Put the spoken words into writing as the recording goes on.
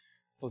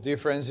Well, dear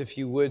friends, if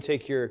you would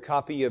take your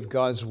copy of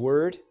God's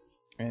Word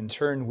and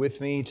turn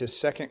with me to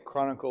 2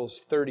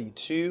 Chronicles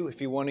 32.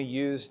 If you want to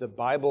use the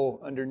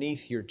Bible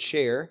underneath your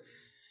chair,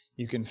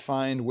 you can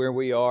find where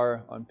we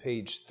are on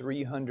page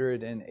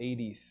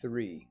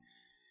 383.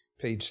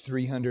 Page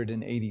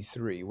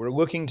 383. We're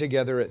looking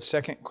together at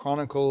 2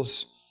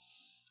 Chronicles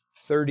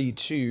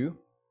 32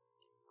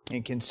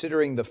 and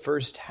considering the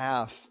first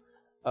half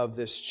of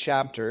this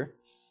chapter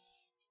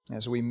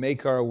as we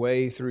make our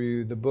way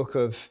through the book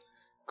of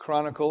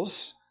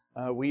Chronicles.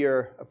 We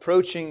are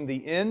approaching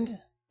the end,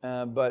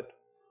 but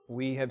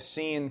we have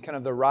seen kind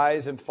of the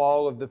rise and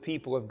fall of the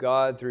people of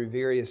God through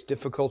various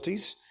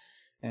difficulties,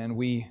 and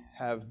we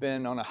have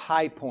been on a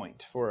high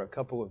point for a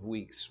couple of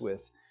weeks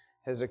with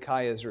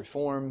Hezekiah's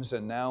reforms,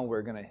 and now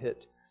we're going to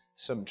hit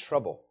some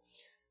trouble.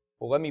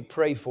 Well, let me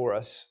pray for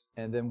us,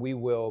 and then we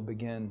will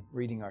begin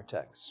reading our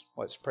text.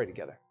 Let's pray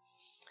together.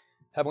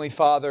 Heavenly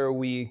Father,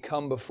 we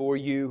come before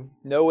you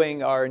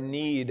knowing our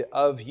need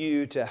of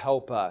you to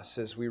help us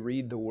as we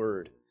read the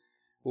Word.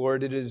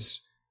 Lord, it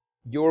is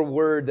your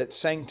Word that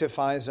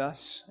sanctifies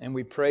us, and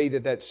we pray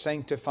that that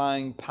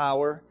sanctifying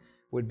power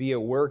would be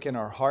at work in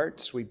our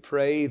hearts. We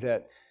pray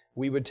that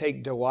we would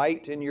take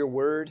delight in your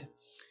Word,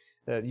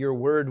 that your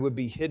Word would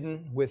be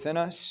hidden within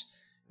us,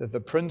 that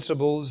the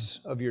principles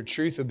of your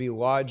truth would be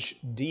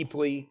lodged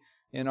deeply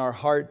in our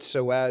hearts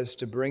so as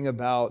to bring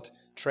about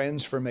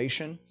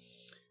transformation.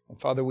 And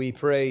Father, we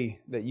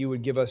pray that you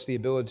would give us the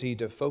ability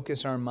to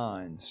focus our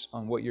minds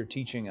on what you're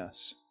teaching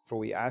us. For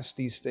we ask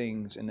these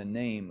things in the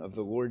name of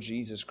the Lord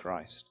Jesus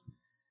Christ.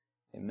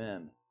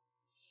 Amen.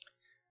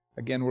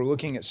 Again, we're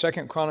looking at 2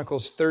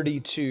 Chronicles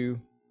 32,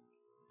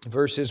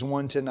 verses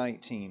 1 to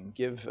 19.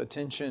 Give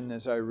attention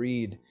as I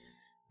read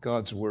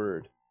God's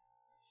Word.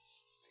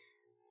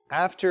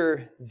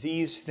 After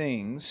these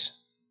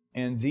things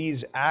and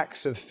these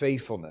acts of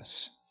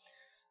faithfulness,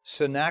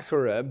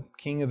 Sennacherib,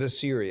 king of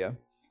Assyria,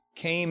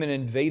 came and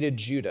invaded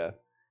Judah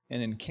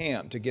and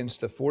encamped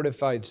against the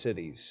fortified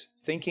cities,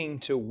 thinking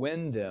to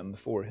win them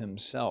for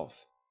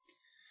himself.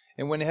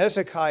 And when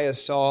Hezekiah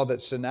saw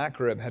that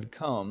Sennacherib had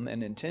come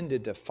and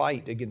intended to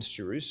fight against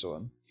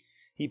Jerusalem,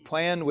 he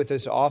planned with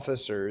his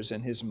officers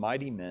and his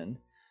mighty men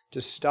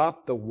to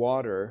stop the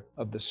water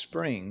of the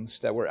springs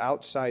that were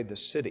outside the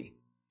city.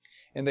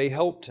 And they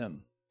helped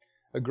him.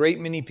 A great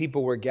many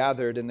people were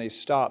gathered, and they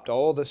stopped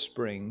all the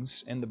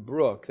springs and the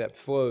brook that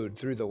flowed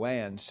through the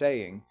land,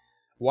 saying,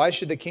 "Why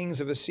should the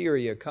kings of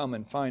Assyria come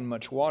and find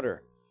much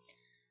water?"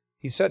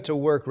 He set to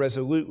work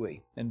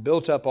resolutely and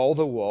built up all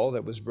the wall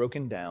that was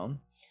broken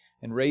down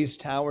and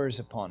raised towers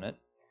upon it.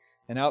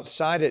 And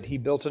outside it he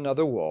built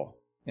another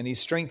wall, and he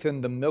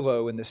strengthened the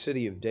Millo in the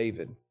city of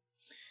David.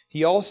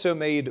 He also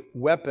made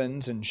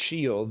weapons and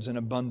shields in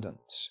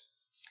abundance.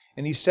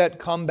 And he set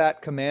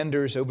combat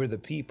commanders over the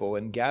people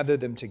and gathered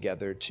them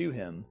together to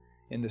him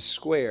in the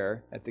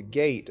square at the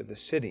gate of the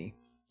city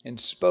and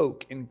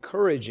spoke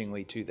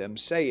encouragingly to them,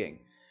 saying,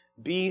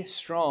 "Be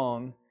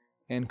strong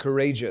and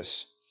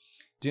courageous.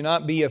 Do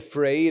not be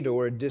afraid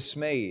or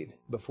dismayed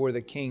before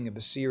the king of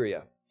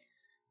Assyria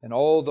and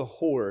all the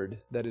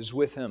horde that is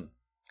with him.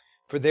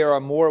 For there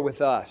are more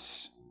with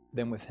us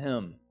than with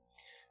him.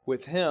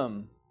 With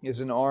him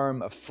is an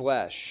arm of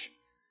flesh,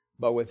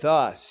 but with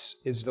us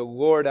is the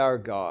Lord our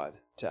God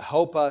to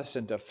help us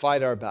and to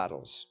fight our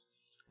battles."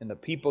 And the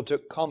people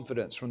took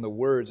confidence from the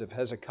words of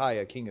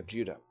Hezekiah, king of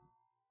Judah.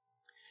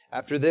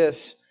 After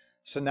this,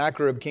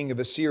 Sennacherib, king of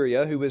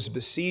Assyria, who was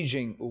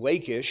besieging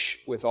Lachish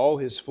with all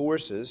his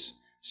forces,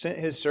 sent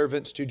his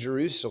servants to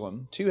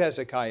Jerusalem, to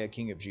Hezekiah,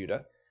 king of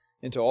Judah,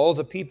 and to all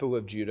the people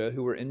of Judah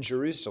who were in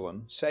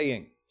Jerusalem,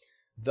 saying,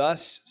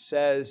 "Thus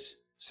says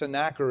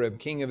Sennacherib,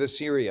 king of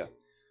Assyria,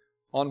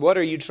 on what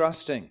are you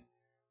trusting,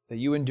 that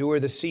you endure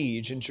the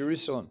siege in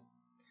Jerusalem?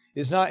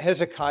 Is not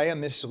Hezekiah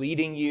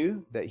misleading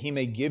you, that he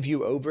may give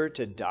you over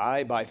to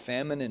die by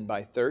famine and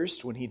by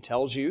thirst, when he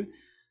tells you,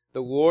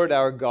 'The Lord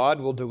our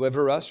God will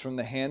deliver us from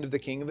the hand of the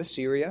king of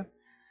Assyria'?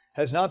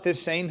 Has not this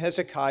same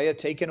Hezekiah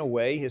taken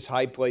away his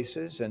high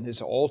places and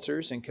his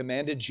altars and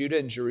commanded Judah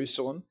and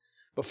Jerusalem,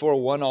 'Before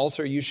one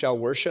altar you shall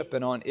worship,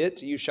 and on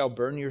it you shall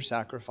burn your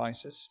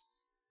sacrifices'?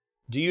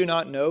 Do you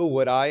not know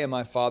what I and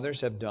my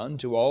fathers have done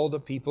to all the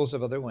peoples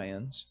of other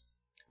lands?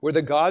 Were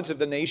the gods of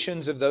the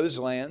nations of those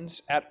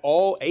lands at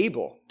all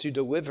able to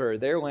deliver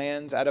their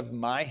lands out of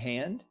my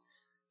hand?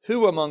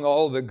 Who among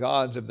all the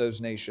gods of those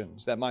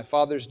nations that my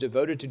fathers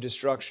devoted to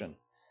destruction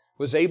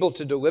was able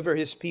to deliver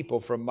his people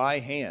from my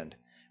hand,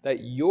 that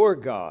your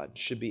God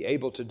should be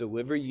able to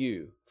deliver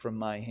you from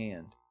my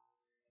hand?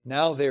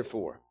 Now,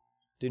 therefore,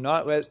 do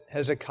not let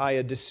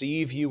Hezekiah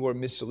deceive you or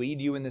mislead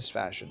you in this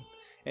fashion,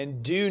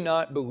 and do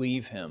not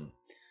believe him,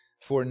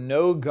 for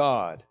no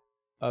God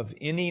of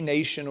any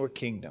nation or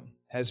kingdom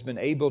has been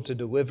able to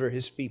deliver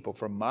his people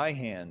from my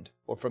hand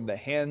or from the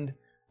hand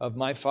of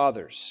my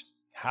fathers.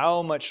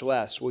 How much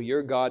less will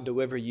your God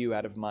deliver you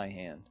out of my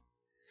hand?"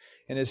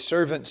 And his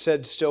servant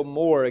said still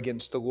more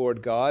against the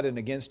Lord God and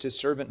against his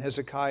servant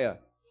Hezekiah.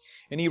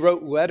 And he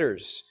wrote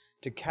letters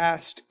to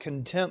cast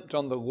contempt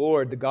on the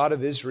Lord, the God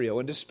of Israel,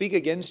 and to speak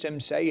against him,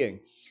 saying,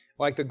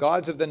 Like the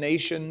gods of the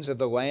nations of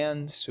the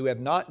lands who have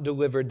not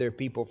delivered their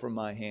people from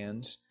my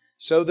hands,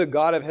 so the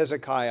God of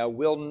Hezekiah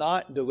will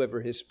not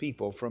deliver his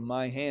people from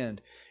my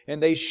hand.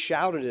 And they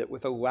shouted it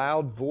with a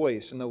loud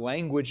voice in the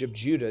language of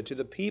Judah to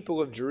the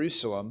people of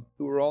Jerusalem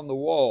who were on the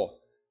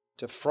wall,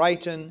 to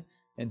frighten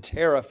and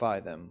terrify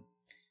them,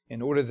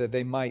 in order that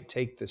they might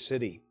take the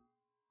city.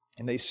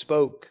 And they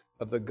spoke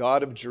of the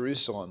God of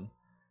Jerusalem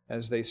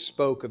as they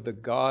spoke of the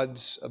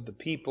gods of the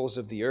peoples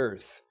of the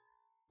earth,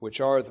 which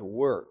are the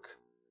work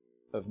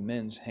of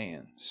men's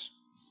hands.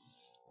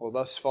 Well,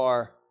 thus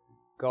far,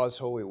 God's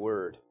holy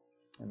word,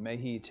 and may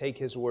He take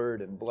His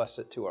word and bless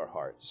it to our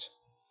hearts.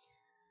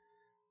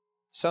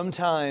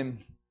 Sometime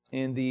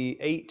in the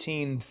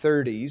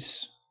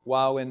 1830s,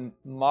 while in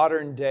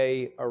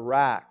modern-day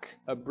Iraq,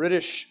 a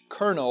British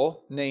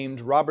colonel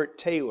named Robert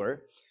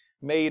Taylor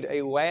made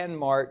a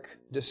landmark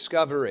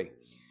discovery.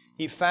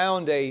 He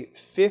found a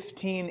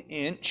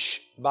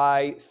 15-inch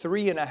by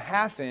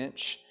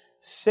 3.5-inch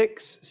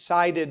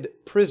six-sided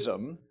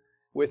prism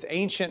with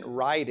ancient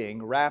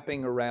writing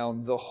wrapping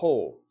around the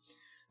hole.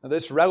 Now,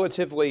 this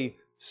relatively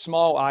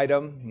small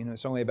item,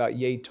 it's only about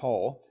yay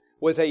tall,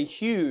 was a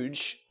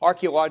huge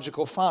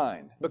archaeological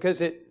find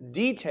because it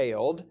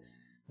detailed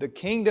the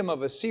kingdom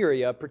of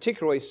Assyria,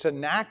 particularly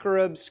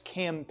Sennacherib's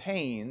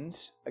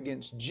campaigns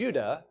against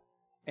Judah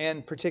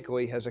and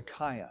particularly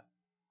Hezekiah.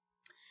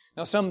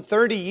 Now, some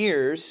 30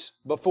 years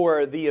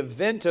before the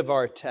event of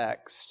our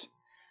text,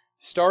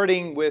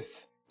 starting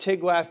with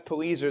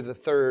Tiglath-Pileser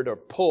III, or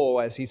Pul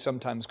as he's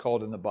sometimes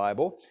called in the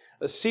Bible,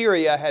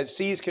 Assyria had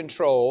seized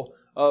control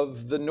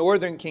of the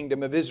northern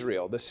kingdom of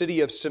Israel, the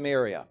city of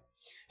Samaria.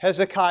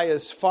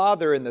 Hezekiah's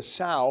father in the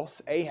south,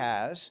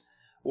 Ahaz,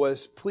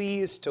 was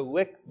pleased to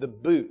lick the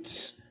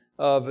boots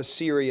of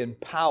Assyrian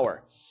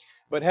power.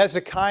 But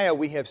Hezekiah,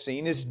 we have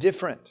seen, is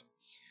different.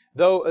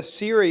 Though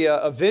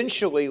Assyria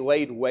eventually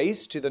laid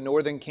waste to the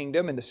northern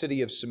kingdom and the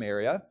city of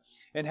Samaria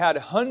and had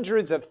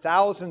hundreds of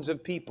thousands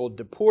of people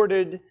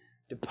deported,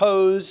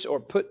 deposed, or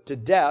put to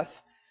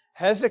death,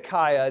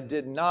 Hezekiah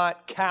did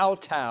not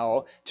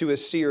kowtow to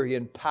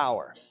Assyrian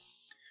power.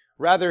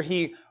 Rather,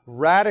 he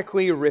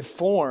radically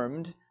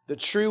reformed the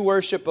true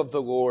worship of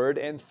the Lord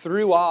and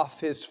threw off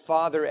his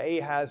father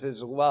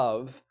Ahaz's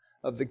love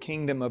of the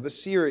kingdom of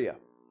Assyria.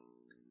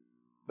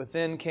 But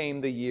then came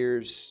the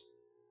years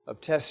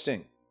of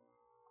testing.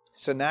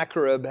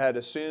 Sennacherib had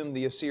assumed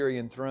the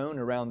Assyrian throne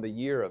around the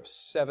year of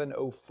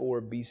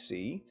 704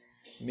 BC,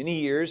 many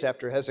years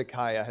after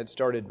Hezekiah had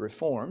started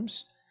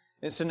reforms,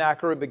 and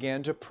Sennacherib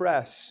began to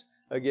press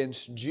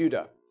against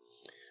Judah.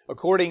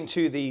 According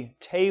to the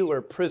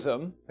Taylor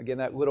Prism, again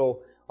that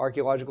little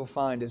archaeological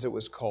find as it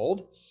was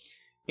called,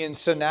 in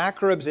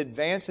Sennacherib's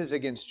advances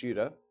against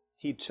Judah,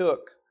 he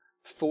took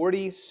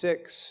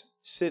 46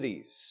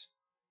 cities,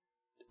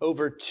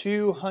 over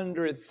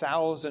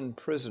 200,000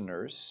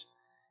 prisoners,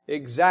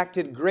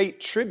 exacted great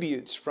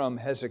tributes from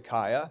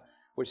Hezekiah,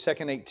 which 2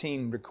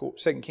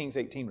 Kings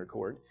 18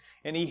 record,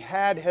 and he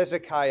had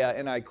Hezekiah,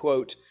 and I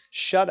quote,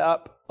 shut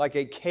up like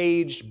a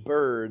caged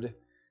bird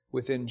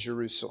within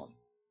Jerusalem.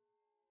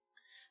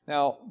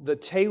 Now, the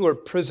Taylor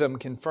Prism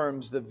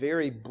confirms the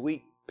very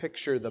bleak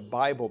picture the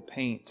Bible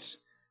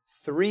paints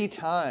 3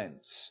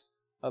 times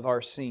of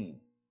our scene.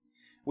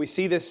 We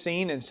see this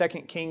scene in 2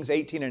 Kings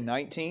 18 and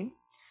 19.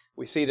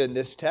 We see it in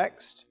this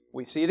text.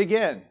 We see it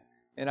again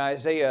in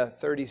Isaiah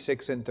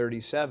 36 and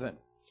 37.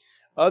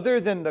 Other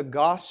than the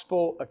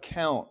gospel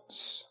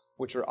accounts,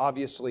 which are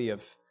obviously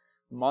of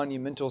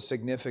monumental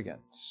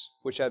significance,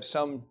 which have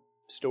some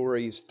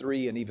stories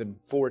 3 and even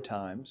 4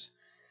 times,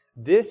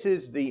 this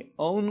is the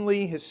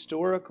only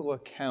historical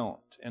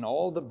account in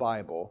all the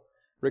Bible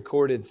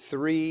recorded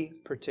 3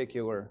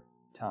 particular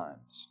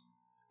times.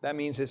 That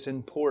means it's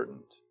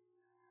important.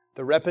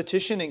 The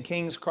repetition in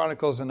Kings,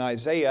 Chronicles, and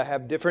Isaiah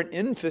have different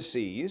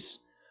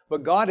emphases,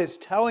 but God is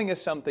telling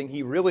us something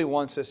He really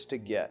wants us to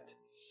get.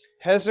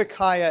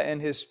 Hezekiah and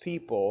his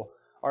people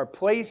are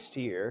placed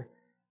here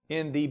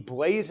in the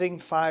blazing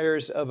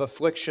fires of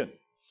affliction.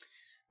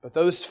 But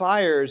those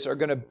fires are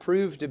going to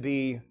prove to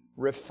be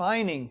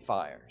refining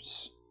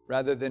fires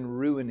rather than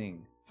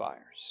ruining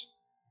fires.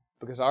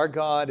 Because our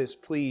God is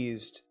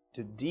pleased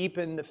to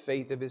deepen the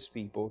faith of His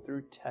people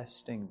through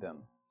testing them.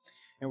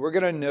 And we're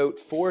going to note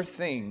 4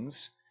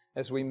 things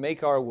as we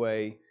make our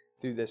way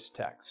through this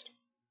text.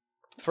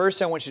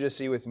 First, I want you to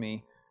see with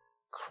me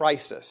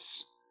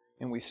crisis.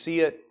 And we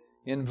see it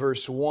in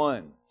verse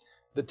 1.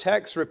 The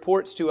text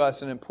reports to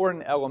us an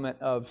important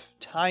element of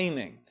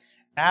timing.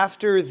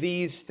 After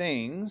these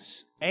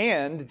things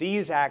and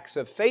these acts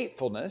of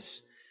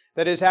faithfulness,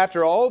 that is,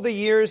 after all the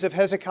years of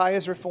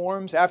Hezekiah's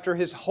reforms, after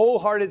his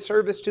wholehearted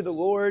service to the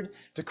Lord,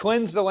 to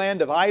cleanse the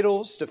land of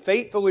idols, to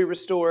faithfully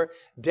restore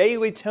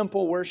daily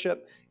temple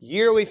worship,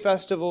 yearly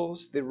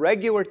festivals, the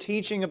regular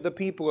teaching of the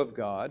people of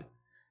God,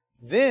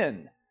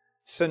 then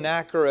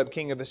Sennacherib,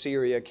 king of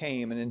Assyria,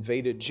 came and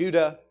invaded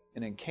Judah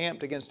and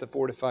encamped against the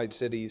fortified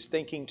cities,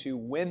 thinking to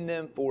win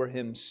them for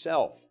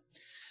himself.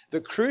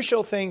 The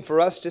crucial thing for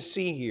us to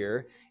see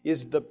here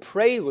is the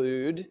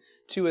prelude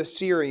to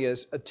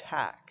Assyria's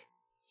attack.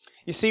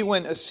 You see,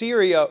 when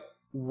Assyria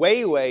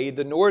waylaid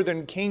the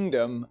northern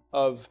kingdom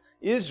of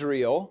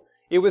Israel,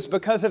 it was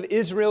because of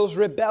Israel's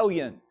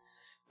rebellion.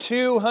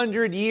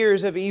 200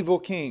 years of evil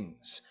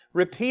kings,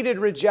 repeated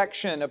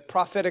rejection of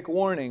prophetic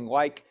warning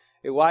like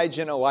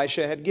Elijah and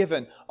Elisha had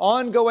given,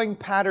 ongoing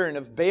pattern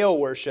of Baal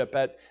worship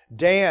at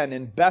Dan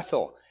and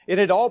Bethel. It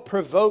had all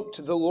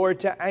provoked the Lord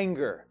to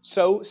anger.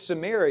 So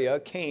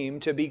Samaria came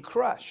to be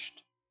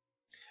crushed.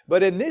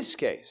 But in this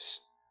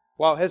case,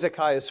 while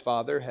Hezekiah's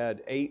father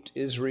had ate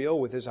Israel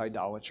with his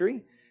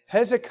idolatry,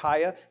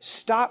 Hezekiah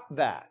stopped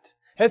that.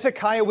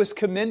 Hezekiah was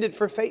commended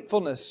for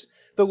faithfulness.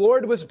 The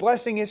Lord was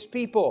blessing His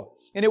people,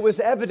 and it was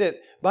evident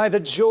by the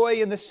joy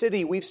in the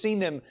city. We've seen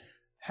them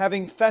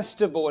having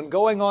festival and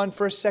going on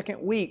for a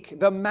second week.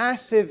 The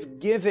massive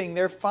giving,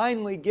 they're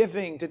finally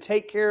giving to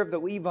take care of the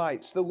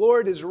Levites. The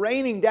Lord is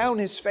raining down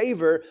His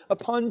favor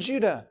upon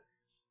Judah.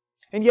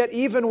 And yet,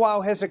 even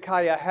while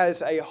Hezekiah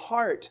has a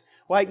heart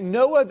like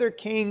no other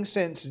king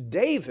since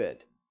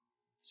David,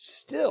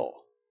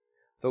 still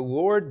the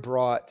Lord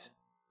brought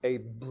a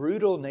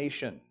brutal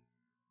nation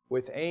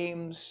with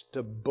aims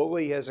to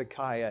bully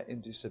Hezekiah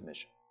into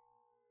submission.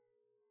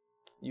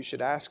 You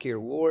should ask here,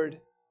 Lord,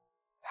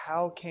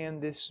 how can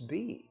this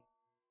be?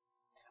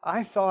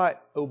 I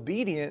thought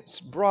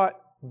obedience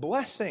brought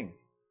blessing.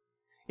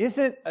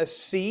 Isn't a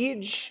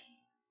siege,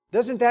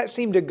 doesn't that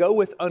seem to go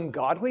with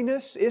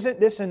ungodliness? Isn't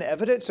this an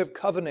evidence of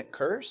covenant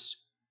curse?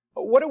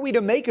 What are we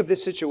to make of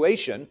this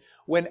situation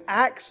when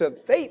acts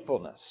of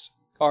faithfulness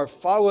are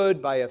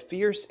followed by a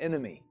fierce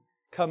enemy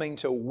coming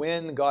to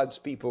win God's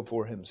people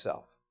for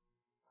Himself?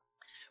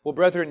 Well,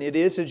 brethren, it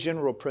is a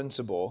general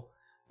principle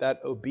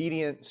that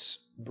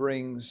obedience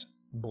brings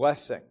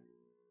blessing.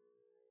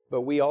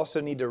 But we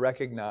also need to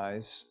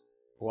recognize,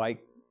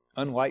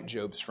 unlike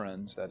Job's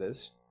friends, that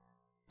is,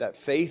 that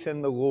faith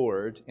in the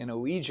Lord and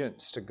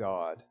allegiance to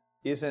God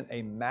isn't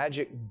a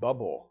magic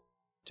bubble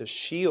to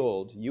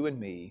shield you and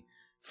me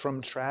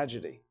from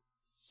tragedy.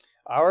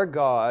 Our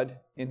God,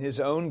 in His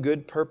own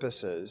good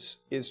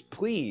purposes, is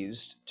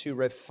pleased to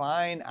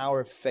refine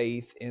our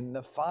faith in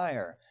the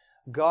fire.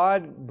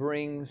 God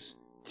brings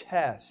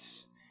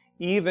tests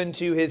even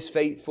to His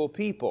faithful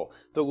people.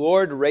 The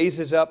Lord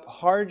raises up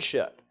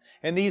hardship,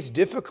 and these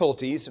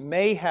difficulties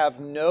may have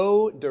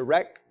no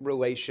direct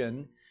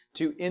relation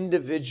to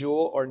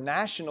individual or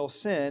national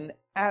sin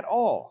at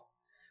all.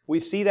 We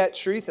see that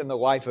truth in the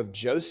life of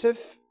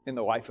Joseph, in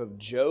the life of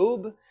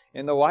Job,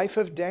 in the life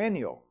of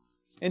Daniel.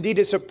 Indeed,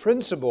 it's a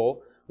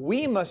principle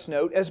we must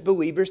note as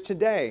believers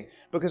today,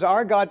 because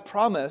our God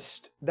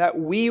promised that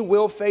we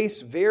will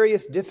face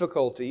various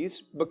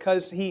difficulties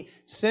because He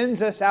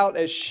sends us out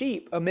as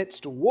sheep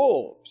amidst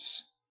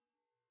wolves.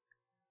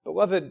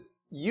 Beloved,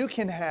 you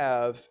can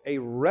have a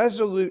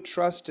resolute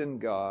trust in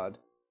God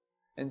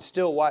and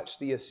still watch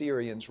the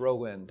Assyrians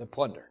roll in to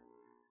plunder.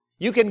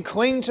 You can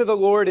cling to the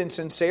Lord in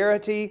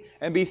sincerity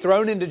and be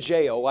thrown into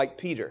jail like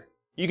Peter.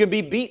 You can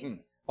be beaten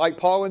like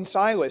Paul and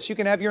Silas. You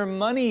can have your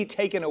money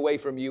taken away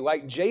from you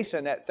like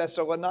Jason at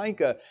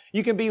Thessalonica.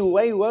 You can be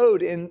lay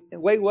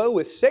low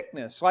with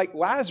sickness like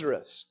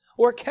Lazarus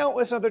or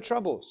countless other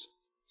troubles.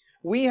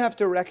 We have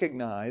to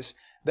recognize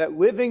that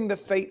living the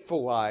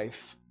faithful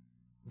life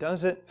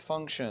doesn't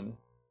function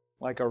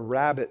like a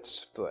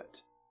rabbit's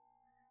foot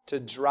to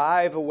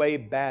drive away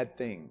bad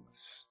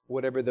things,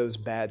 whatever those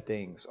bad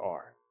things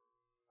are.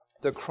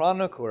 The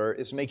chronicler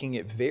is making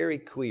it very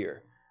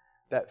clear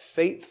that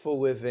faithful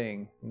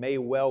living may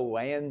well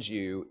land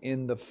you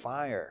in the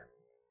fire.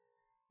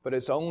 But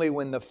it's only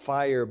when the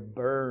fire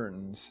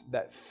burns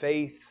that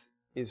faith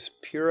is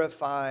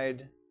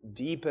purified,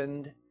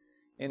 deepened,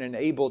 and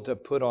enabled to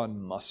put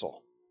on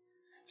muscle.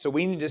 So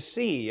we need to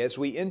see, as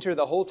we enter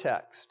the whole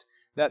text,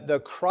 that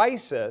the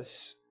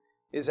crisis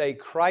is a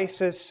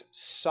crisis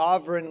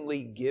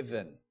sovereignly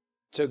given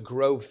to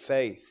grow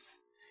faith.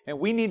 And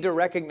we need to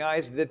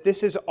recognize that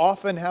this is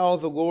often how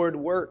the Lord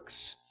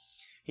works.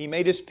 He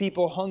made His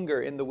people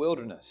hunger in the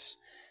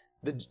wilderness.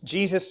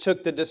 Jesus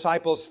took the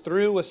disciples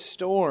through a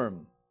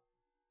storm.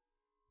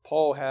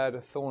 Paul had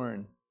a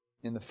thorn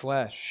in the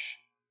flesh.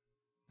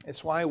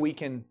 It's why we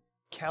can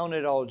count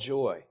it all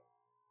joy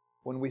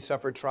when we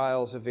suffer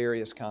trials of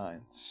various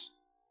kinds,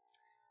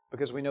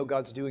 because we know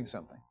God's doing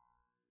something.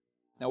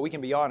 Now, we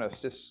can be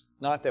honest, it's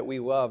not that we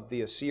love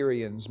the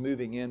Assyrians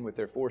moving in with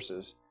their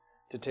forces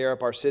to tear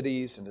up our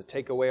cities and to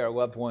take away our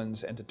loved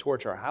ones and to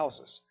torch our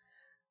houses.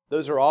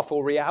 Those are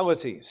awful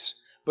realities.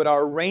 But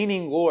our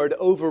reigning Lord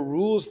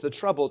overrules the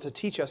trouble to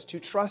teach us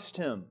to trust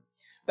Him.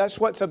 That's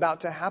what's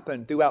about to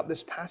happen throughout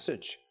this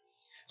passage.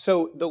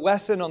 So the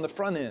lesson on the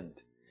front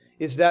end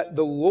is that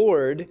the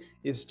Lord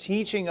is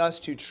teaching us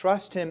to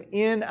trust Him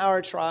in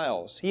our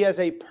trials. He has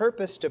a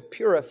purpose to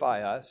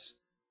purify us,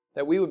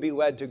 that we would be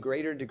led to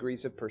greater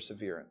degrees of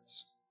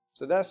perseverance.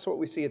 So that's what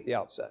we see at the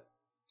outset.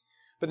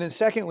 But then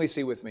secondly,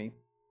 see with me,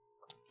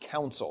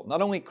 counsel.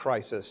 Not only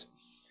crisis,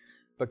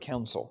 but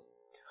counsel.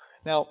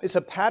 Now, it's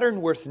a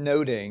pattern worth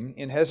noting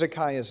in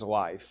Hezekiah's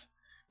life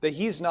that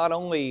he's not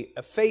only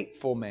a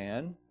faithful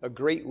man, a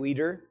great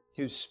leader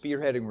who's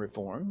spearheading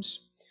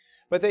reforms,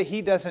 but that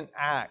he doesn't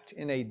act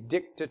in a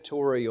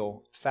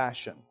dictatorial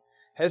fashion.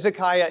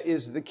 Hezekiah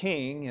is the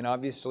king, and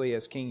obviously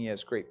as king he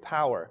has great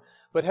power.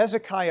 But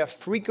Hezekiah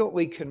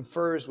frequently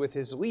confers with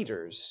his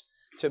leaders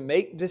to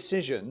make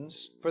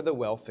decisions for the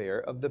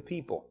welfare of the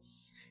people.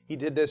 He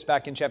did this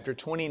back in chapter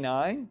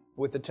 29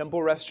 with the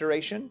temple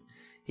restoration.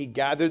 He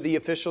gathered the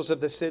officials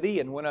of the city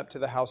and went up to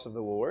the house of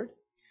the Lord.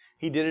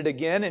 He did it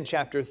again in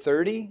chapter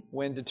 30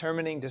 when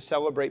determining to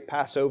celebrate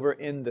Passover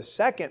in the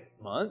second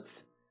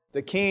month.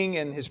 The king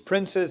and his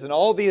princes and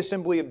all the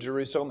assembly of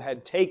Jerusalem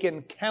had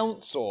taken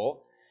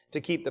counsel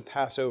to keep the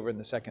Passover in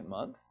the second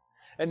month.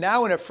 And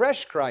now in a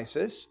fresh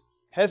crisis,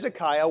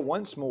 Hezekiah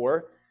once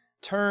more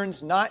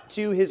turns not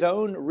to his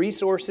own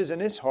resources in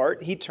his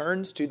heart, he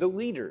turns to the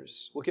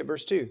leaders. Look at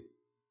verse 2.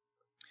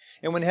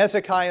 And when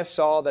Hezekiah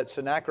saw that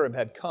Sennacherib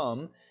had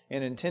come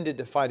and intended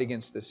to fight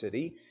against the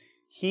city,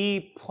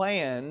 he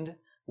planned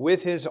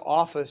with his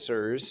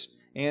officers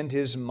and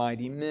his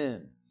mighty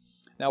men.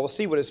 Now we'll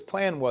see what his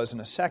plan was in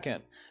a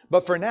second.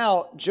 But for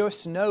now,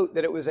 just note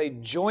that it was a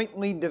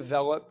jointly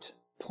developed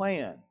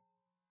plan.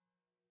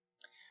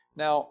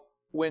 Now,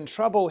 when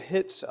trouble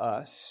hits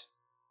us,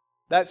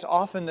 that's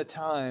often the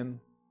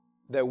time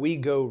that we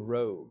go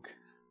rogue.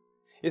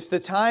 It's the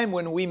time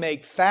when we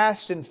make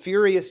fast and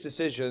furious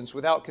decisions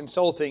without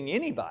consulting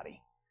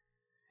anybody.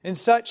 And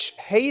such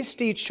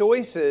hasty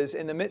choices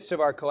in the midst of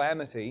our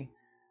calamity,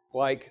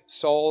 like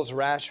Saul's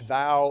rash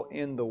vow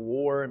in the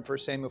war in 1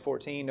 Samuel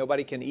 14,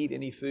 nobody can eat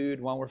any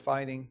food while we're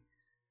fighting,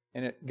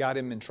 and it got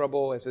him in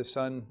trouble as his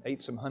son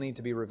ate some honey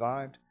to be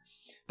revived.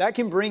 That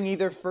can bring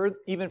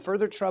even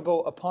further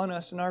trouble upon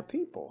us and our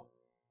people.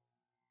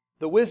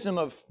 The wisdom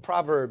of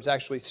Proverbs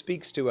actually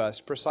speaks to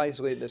us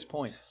precisely at this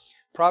point.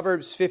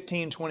 Proverbs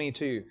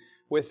 15:22,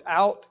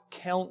 without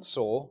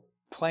counsel,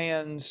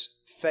 plans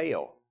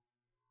fail,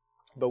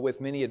 but with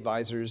many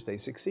advisors they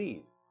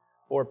succeed.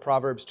 Or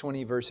Proverbs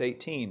 20 verse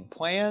 18,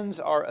 plans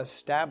are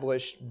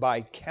established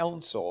by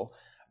counsel,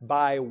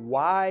 by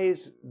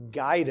wise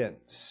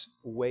guidance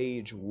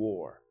wage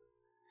war.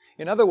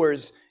 In other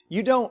words,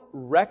 you don't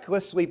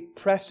recklessly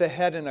press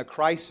ahead in a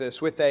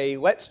crisis with a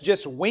let's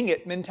just wing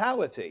it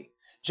mentality,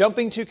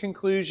 jumping to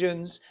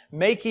conclusions,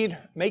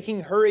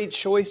 making hurried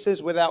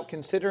choices without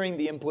considering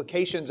the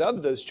implications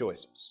of those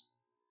choices.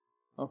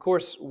 Of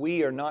course,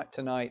 we are not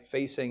tonight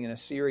facing an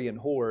Assyrian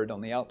horde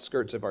on the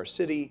outskirts of our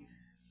city,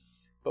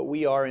 but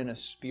we are in a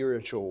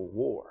spiritual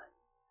war.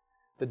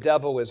 The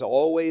devil is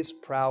always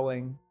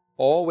prowling,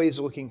 always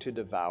looking to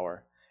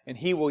devour, and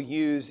he will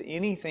use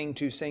anything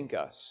to sink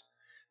us.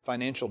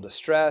 Financial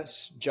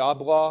distress,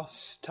 job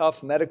loss,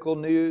 tough medical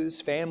news,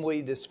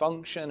 family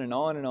dysfunction, and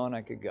on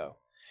I could go.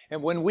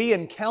 And when we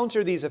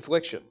encounter these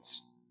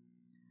afflictions,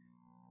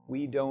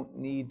 we don't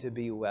need to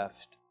be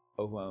left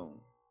alone,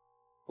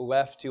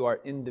 left to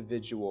our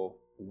individual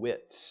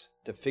wits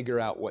to figure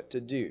out what to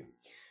do.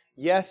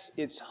 Yes,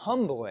 it's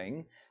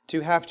humbling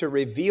to have to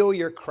reveal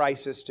your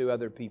crisis to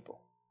other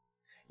people.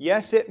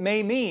 Yes, it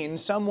may mean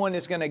someone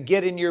is going to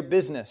get in your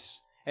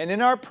business. And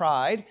in our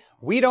pride,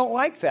 we don't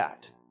like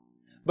that.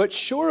 But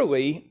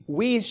surely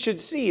we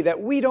should see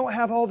that we don't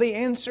have all the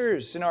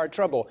answers in our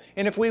trouble.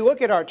 And if we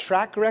look at our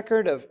track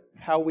record of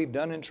how we've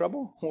done in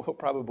trouble, we'll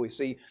probably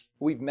see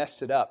we've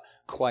messed it up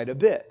quite a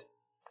bit.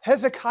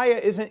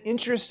 Hezekiah isn't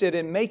interested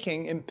in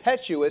making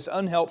impetuous,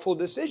 unhelpful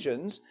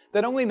decisions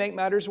that only make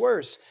matters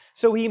worse.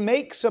 So he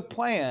makes a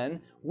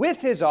plan with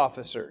his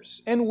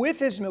officers and with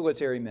his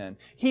military men.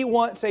 He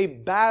wants a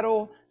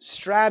battle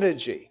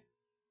strategy.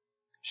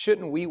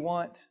 Shouldn't we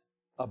want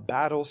a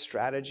battle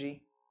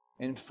strategy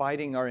in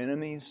fighting our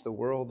enemies, the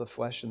world, the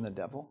flesh, and the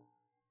devil?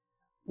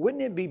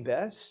 Wouldn't it be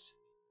best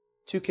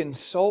to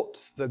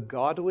consult the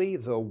godly,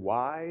 the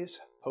wise,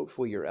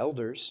 hopefully your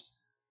elders,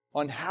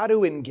 on how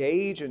to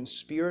engage in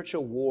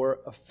spiritual war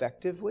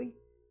effectively?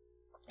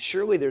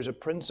 Surely there's a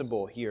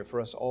principle here for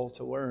us all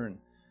to learn.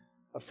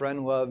 A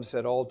friend loves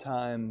at all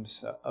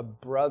times, a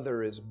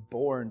brother is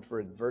born for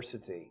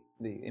adversity.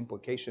 The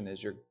implication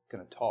is you're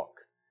going to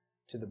talk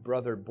to the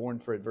brother born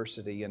for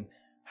adversity and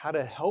how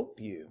to help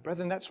you.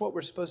 Brethren, that's what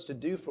we're supposed to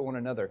do for one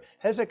another.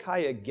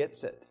 Hezekiah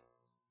gets it.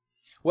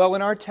 Well,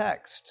 in our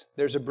text,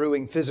 there's a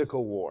brewing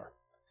physical war.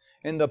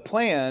 And the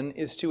plan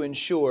is to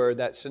ensure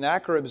that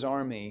Sennacherib's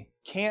army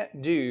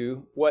can't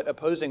do what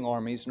opposing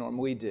armies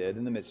normally did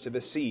in the midst of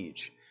a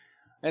siege.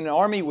 An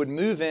army would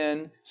move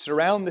in,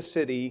 surround the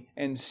city,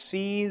 and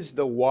seize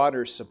the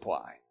water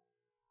supply.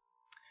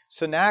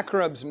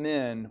 Sennacherib's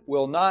men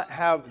will not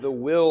have the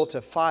will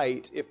to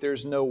fight if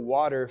there's no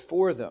water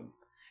for them.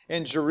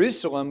 And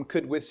Jerusalem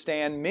could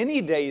withstand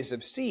many days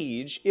of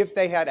siege if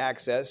they had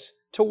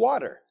access to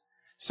water.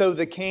 So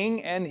the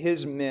king and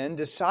his men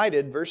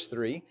decided, verse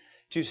 3,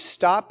 to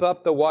stop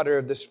up the water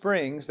of the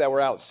springs that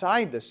were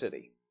outside the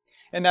city.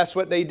 And that's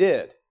what they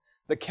did.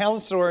 The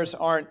counselors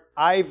aren't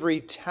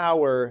ivory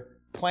tower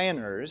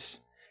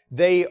planners.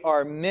 They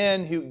are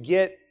men who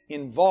get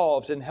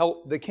involved and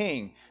help the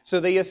king.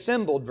 So they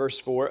assembled, verse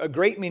 4, a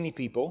great many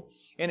people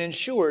and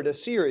ensured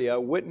Assyria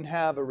wouldn't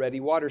have a ready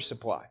water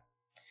supply.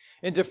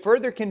 And to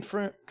further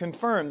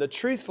confirm the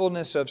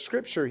truthfulness of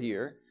Scripture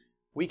here,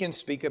 we can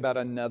speak about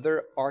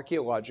another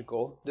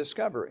archaeological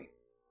discovery.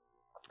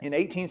 In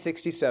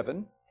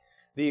 1867,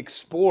 the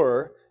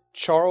explorer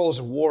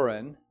Charles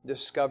Warren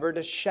discovered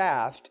a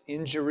shaft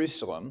in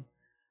Jerusalem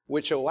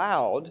which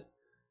allowed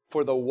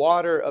for the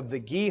water of the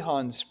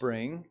Gihon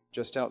spring,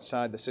 just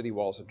outside the city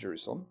walls of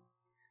Jerusalem,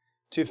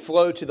 to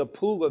flow to the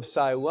pool of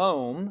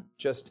Siloam,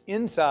 just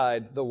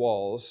inside the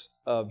walls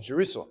of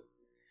Jerusalem.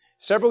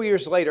 Several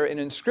years later, an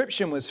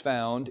inscription was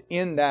found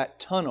in that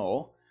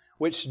tunnel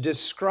which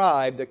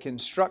described the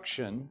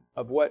construction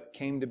of what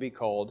came to be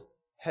called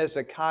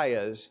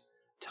Hezekiah's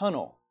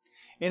tunnel.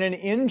 In an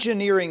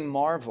engineering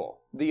marvel,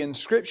 the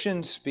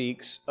inscription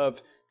speaks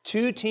of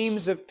two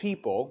teams of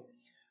people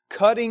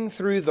cutting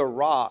through the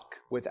rock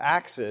with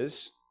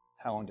axes.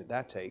 How long did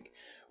that take?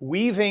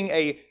 Weaving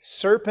a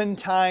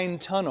serpentine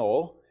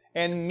tunnel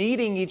and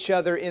meeting each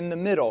other in the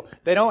middle.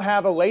 They don't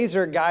have a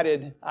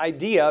laser-guided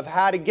idea of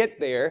how to get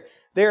there.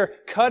 They're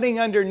cutting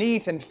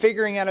underneath and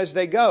figuring out as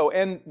they go.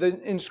 And the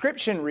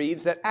inscription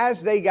reads that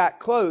as they got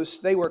close,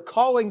 they were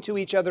calling to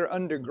each other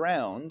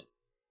underground,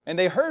 and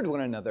they heard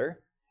one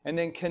another, and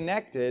then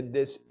connected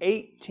this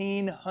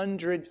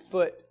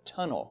 1,800-foot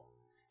tunnel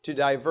to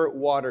divert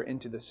water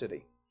into the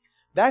city.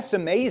 That's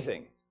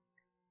amazing.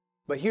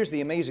 But here's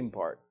the amazing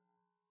part.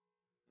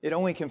 It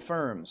only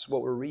confirms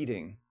what we're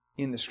reading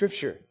in the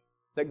Scripture,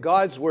 that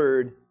God's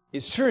Word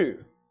is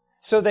true.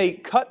 So they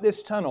cut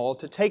this tunnel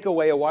to take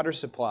away a water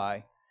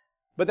supply,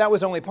 but that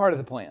was only part of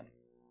the plan.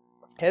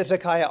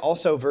 Hezekiah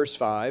also, verse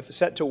 5,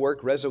 set to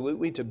work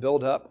resolutely to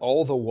build up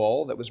all the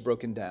wall that was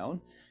broken down,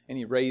 and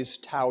he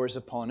raised towers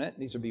upon it.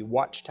 These would be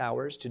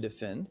watchtowers to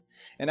defend.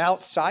 And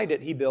outside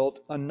it he built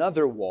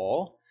another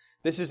wall.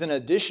 This is an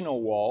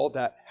additional wall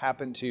that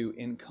happened to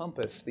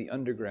encompass the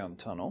underground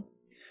tunnel.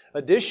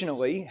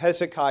 Additionally,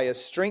 Hezekiah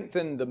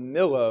strengthened the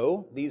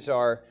millow. These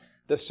are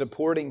the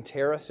supporting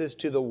terraces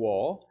to the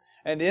wall.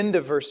 And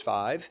into verse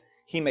 5,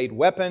 he made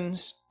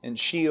weapons and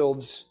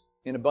shields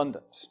in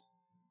abundance.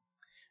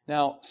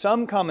 Now,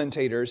 some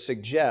commentators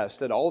suggest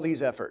that all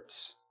these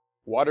efforts,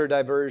 water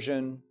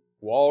diversion,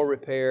 wall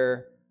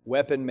repair,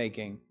 weapon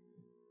making,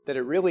 that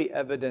it really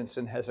evidenced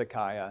in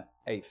Hezekiah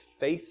a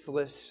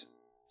faithless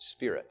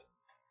spirit.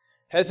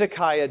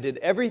 Hezekiah did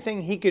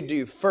everything he could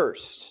do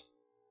first,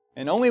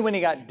 and only when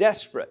he got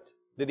desperate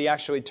did he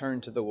actually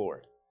turn to the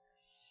Lord.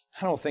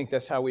 I don't think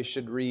that's how we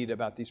should read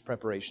about these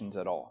preparations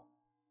at all.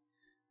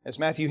 As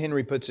Matthew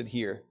Henry puts it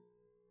here,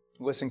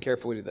 listen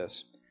carefully to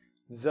this.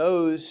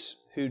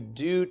 Those who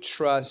do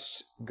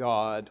trust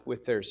God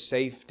with their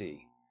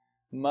safety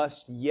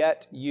must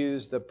yet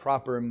use the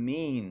proper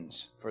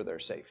means for their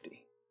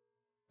safety.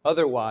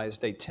 Otherwise,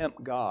 they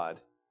tempt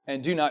God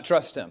and do not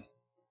trust Him.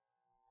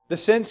 The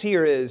sense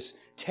here is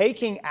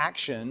taking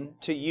action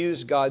to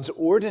use God's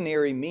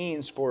ordinary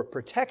means for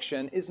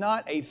protection is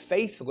not a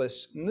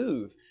faithless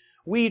move.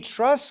 We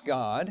trust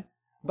God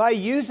by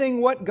using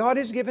what God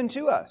has given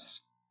to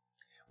us.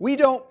 We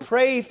don't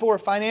pray for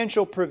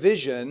financial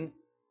provision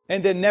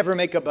and then never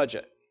make a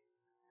budget.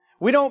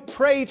 We don't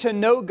pray to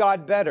know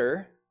God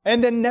better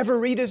and then never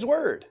read His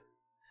Word.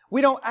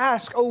 We don't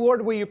ask, "Oh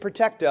Lord, will you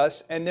protect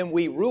us?" and then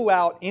we rule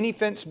out any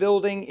fence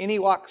building, any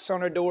locks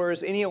on our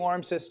doors, any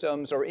alarm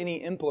systems, or any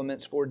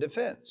implements for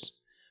defense.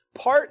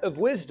 Part of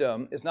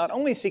wisdom is not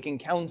only seeking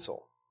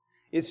counsel,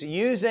 it's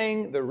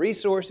using the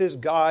resources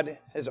God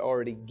has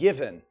already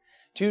given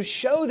to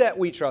show that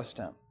we trust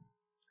Him.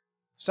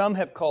 Some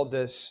have called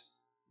this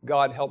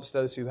God helps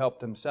those who help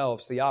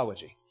themselves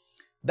theology.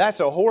 That's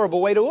a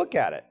horrible way to look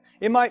at it.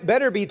 It might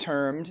better be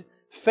termed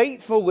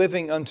faithful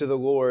living unto the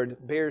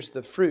Lord bears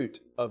the fruit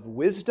of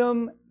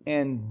wisdom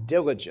and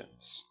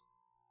diligence.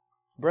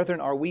 Brethren,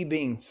 are we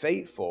being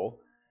faithful,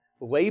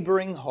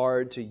 laboring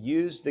hard to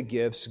use the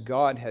gifts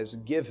God has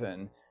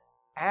given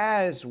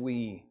as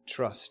we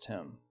trust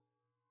Him?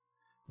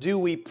 Do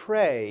we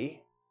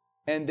pray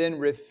and then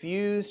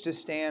refuse to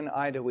stand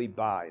idly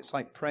by? It's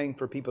like praying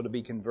for people to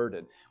be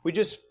converted. We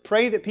just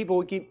pray that people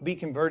will be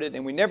converted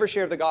and we never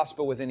share the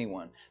gospel with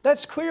anyone.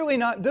 That's clearly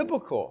not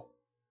biblical.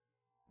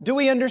 Do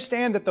we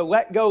understand that the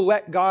let go,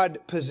 let God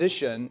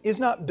position is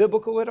not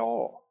biblical at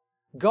all?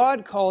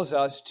 God calls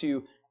us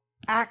to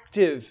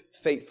active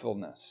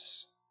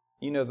faithfulness.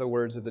 You know the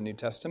words of the New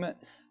Testament.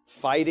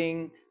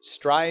 Fighting,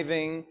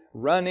 striving,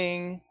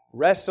 running,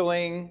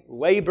 wrestling,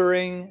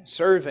 laboring,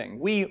 serving.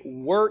 We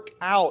work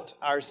out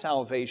our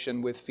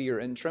salvation with fear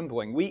and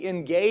trembling. We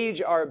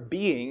engage our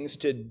beings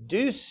to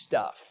do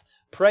stuff,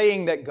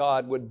 praying that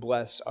God would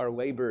bless our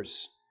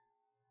labors.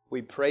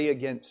 We pray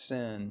against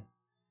sin,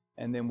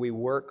 and then we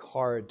work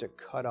hard to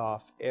cut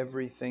off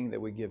everything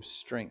that would give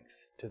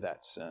strength to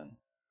that sin,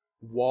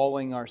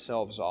 walling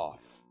ourselves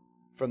off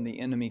from the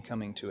enemy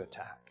coming to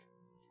attack.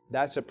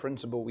 That's a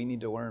principle we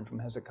need to learn from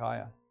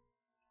Hezekiah.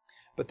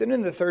 But then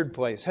in the third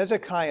place,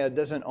 Hezekiah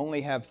doesn't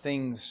only have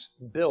things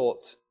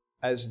built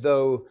as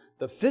though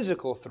the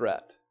physical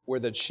threat were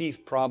the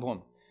chief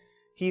problem.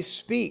 He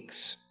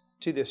speaks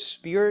to the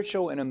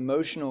spiritual and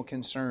emotional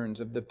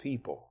concerns of the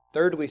people.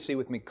 Thirdly, see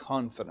with me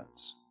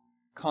confidence.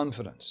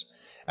 confidence.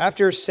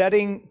 After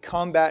setting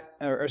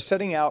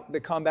out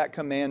the combat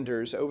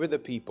commanders over the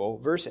people,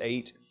 verse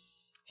 8,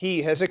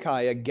 he,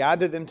 Hezekiah,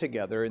 gathered them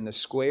together in the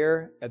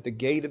square at the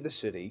gate of the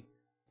city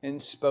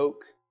and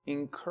spoke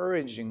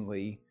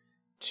encouragingly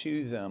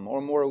to them.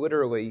 Or more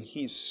literally,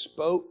 he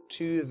spoke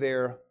to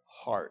their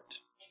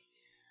heart.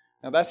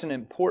 Now that's an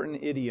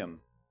important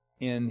idiom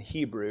in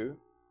Hebrew,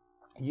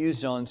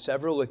 used on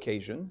several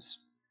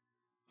occasions.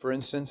 For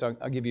instance,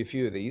 I'll give you a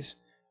few of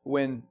these.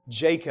 When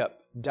Jacob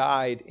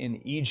died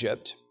in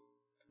Egypt,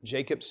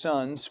 Jacob's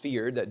sons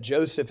feared that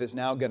Joseph is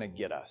now going to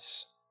get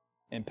us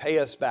and pay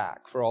us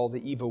back for all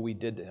the evil we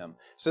did to him.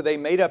 So they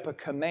made up a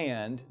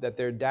command that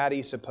their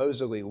daddy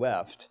supposedly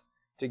left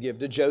to give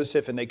to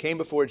Joseph, and they came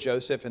before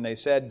Joseph and they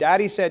said,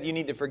 Daddy said you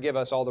need to forgive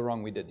us all the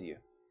wrong we did to you.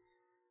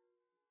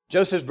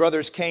 Joseph's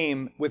brothers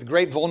came with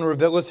great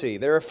vulnerability.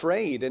 They're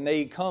afraid, and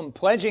they come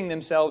pledging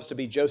themselves to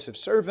be Joseph's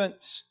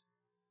servants.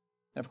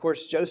 And of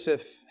course,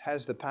 Joseph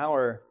has the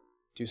power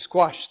to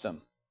squash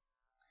them.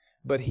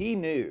 But he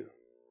knew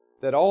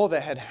that all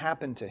that had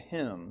happened to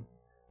him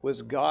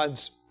was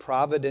God's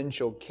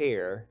providential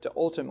care to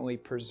ultimately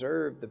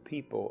preserve the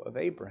people of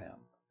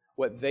Abraham.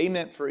 What they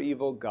meant for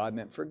evil, God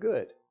meant for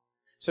good.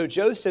 So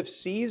Joseph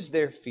sees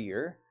their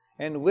fear,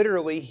 and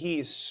literally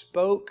he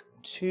spoke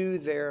to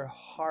their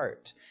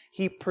heart.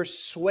 He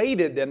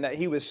persuaded them that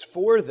he was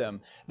for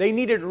them. They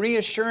needed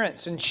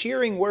reassurance and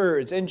cheering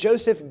words, and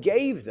Joseph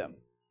gave them.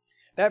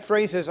 That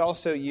phrase is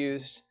also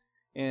used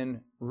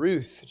in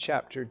Ruth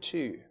chapter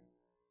 2.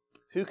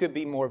 Who could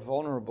be more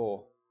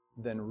vulnerable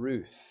than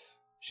Ruth?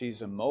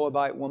 She's a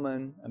Moabite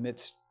woman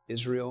amidst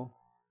Israel.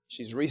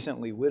 She's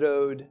recently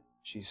widowed.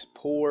 She's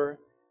poor.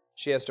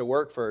 She has to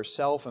work for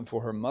herself and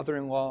for her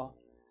mother-in-law.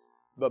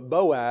 But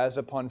Boaz,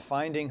 upon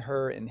finding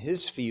her in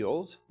his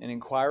field and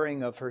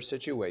inquiring of her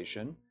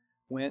situation,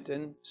 went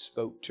and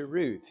spoke to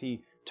Ruth.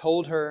 He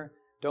told her,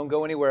 don't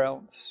go anywhere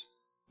else.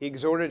 He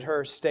exhorted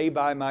her, stay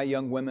by my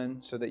young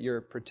women so that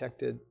you're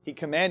protected. He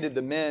commanded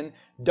the men,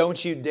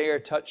 don't you dare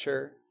touch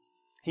her.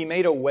 He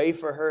made a way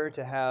for her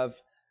to have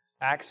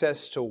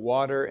access to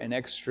water and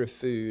extra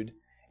food.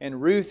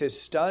 And Ruth is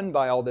stunned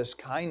by all this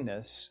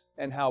kindness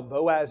and how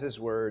Boaz's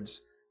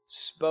words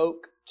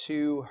spoke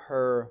to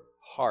her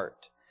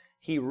heart.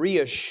 He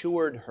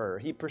reassured her.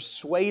 He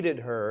persuaded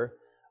her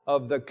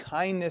of the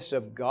kindness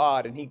of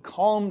God, and he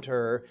calmed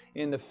her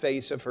in the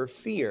face of her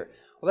fear.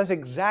 Well, that's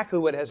exactly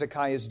what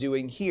Hezekiah is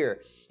doing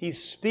here. He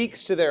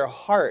speaks to their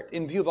heart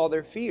in view of all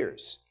their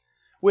fears.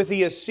 With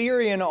the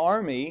Assyrian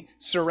army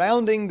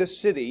surrounding the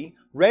city,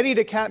 ready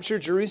to capture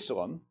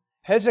Jerusalem,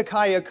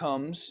 Hezekiah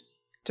comes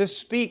to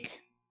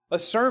speak a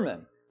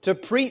sermon, to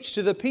preach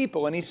to the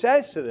people. And he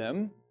says to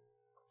them,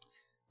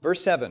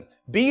 verse 7,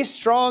 be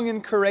strong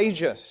and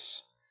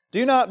courageous.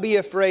 Do not be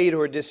afraid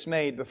or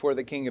dismayed before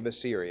the king of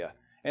Assyria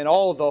and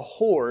all the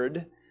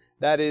horde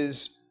that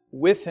is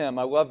with him.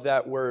 I love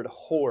that word,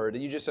 horde.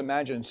 You just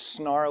imagine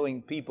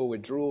snarling people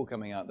with drool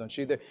coming out, don't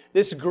you?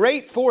 This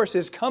great force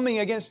is coming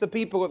against the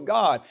people of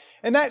God.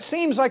 And that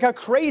seems like a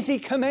crazy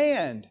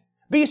command.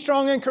 Be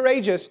strong and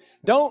courageous.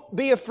 Don't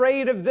be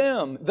afraid of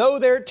them, though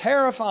they're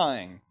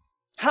terrifying.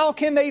 How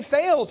can they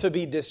fail to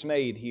be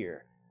dismayed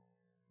here?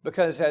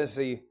 Because as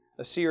the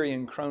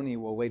Assyrian crony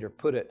will later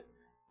put it,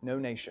 no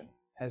nation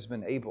has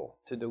been able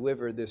to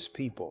deliver this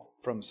people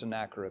from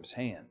Sennacherib's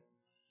hand.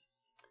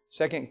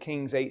 2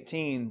 Kings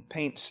 18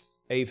 paints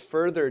a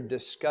further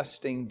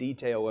disgusting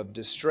detail of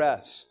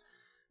distress.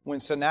 When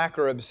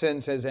Sennacherib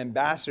sends his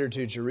ambassador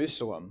to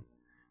Jerusalem,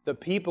 the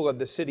people of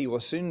the city will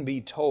soon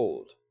be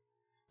told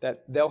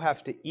that they'll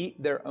have to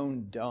eat their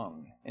own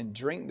dung and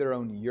drink their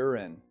own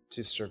urine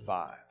to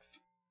survive.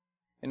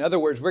 In other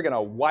words, we're going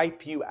to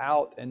wipe you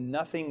out and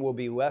nothing will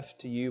be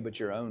left to you but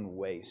your own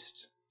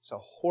waste. It's a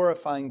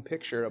horrifying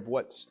picture of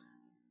what's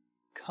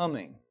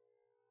coming.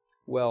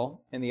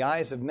 Well, in the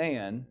eyes of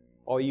man,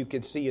 all you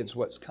can see is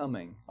what's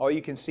coming. All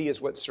you can see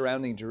is what's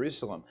surrounding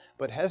Jerusalem.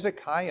 But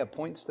Hezekiah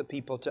points the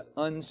people to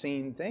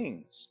unseen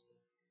things.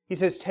 He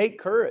says, take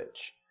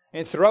courage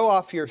and throw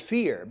off your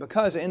fear,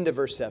 because, end of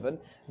verse 7,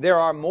 there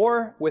are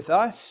more with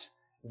us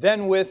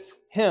than with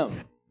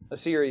him,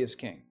 Assyria's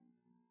king.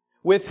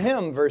 With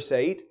him, verse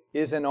 8,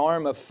 is an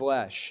arm of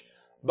flesh.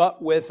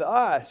 But with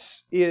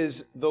us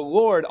is the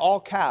Lord, all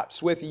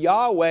caps, with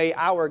Yahweh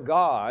our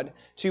God,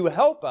 to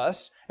help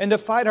us and to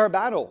fight our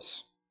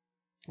battles.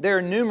 There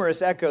are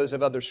numerous echoes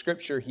of other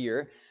scripture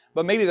here,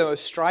 but maybe the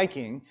most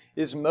striking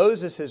is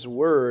Moses'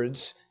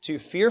 words to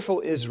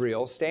fearful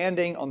Israel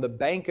standing on the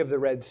bank of the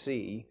Red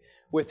Sea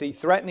with the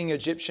threatening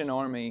Egyptian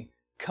army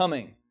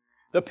coming.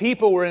 The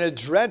people were in a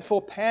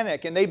dreadful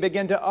panic, and they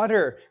began to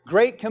utter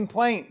great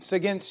complaints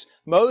against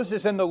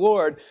Moses and the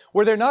Lord.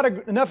 Were there not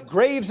enough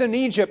graves in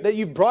Egypt that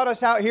you've brought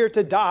us out here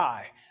to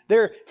die?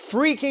 They're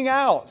freaking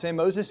out. And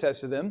Moses says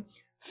to them,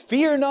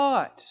 fear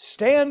not,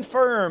 stand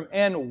firm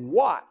and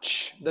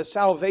watch the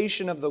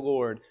salvation of the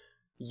Lord.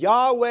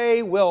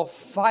 Yahweh will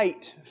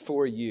fight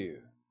for you.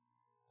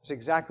 That's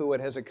exactly what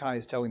Hezekiah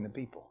is telling the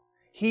people.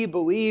 He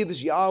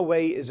believes Yahweh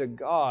is a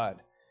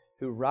God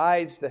who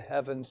rides the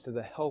heavens to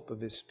the help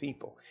of His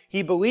people.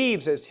 He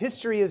believes, as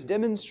history has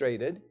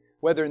demonstrated,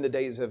 whether in the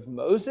days of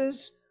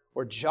Moses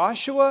or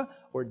Joshua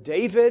or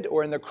David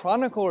or in the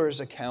chronicler's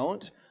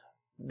account,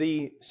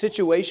 the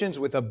situations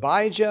with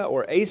Abijah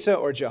or Asa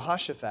or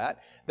Jehoshaphat,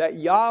 that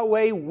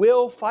Yahweh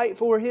will fight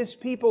for His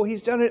people.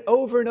 He's done it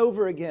over and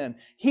over again.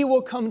 He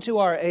will come to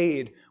our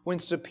aid when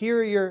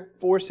superior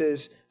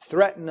forces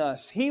threaten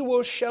us. He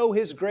will show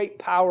His great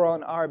power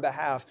on our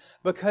behalf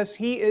because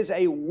He is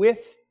a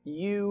with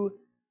you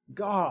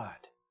God.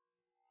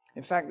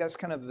 In fact, that's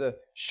kind of the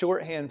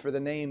shorthand for the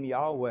name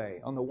Yahweh.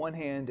 On the one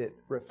hand, it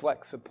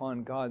reflects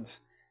upon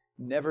God's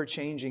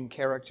never-changing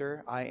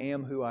character, I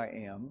am who I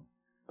am,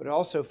 but it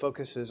also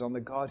focuses on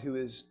the God who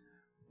is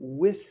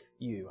with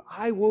you.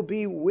 I will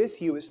be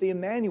with you. It's the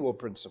Emmanuel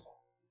principle.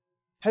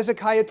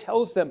 Hezekiah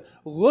tells them,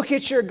 look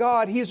at your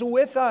God. He's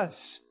with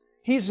us.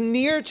 He's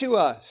near to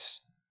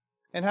us.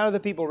 And how do the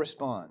people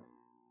respond?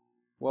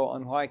 Well,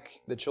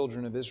 unlike the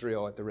children of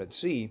Israel at the Red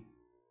Sea,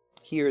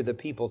 here the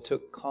people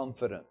took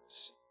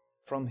confidence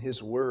from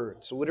His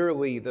words.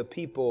 Literally, the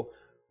people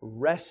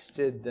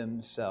rested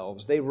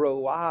themselves. They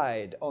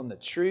relied on the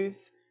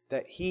truth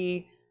that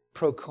He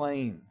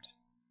proclaimed.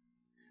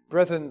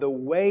 Brethren, the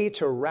way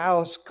to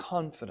rouse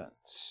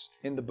confidence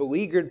in the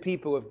beleaguered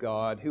people of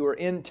God who are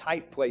in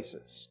tight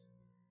places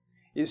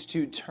is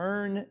to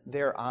turn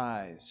their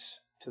eyes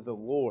to the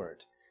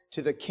Lord,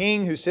 to the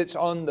King who sits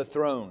on the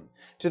throne,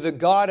 to the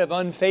God of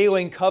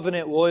unfailing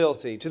covenant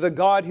loyalty, to the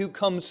God who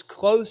comes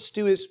close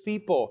to His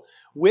people,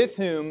 with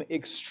whom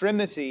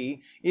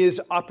extremity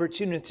is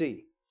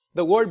opportunity.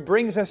 The Lord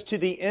brings us to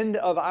the end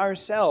of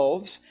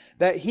ourselves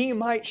that He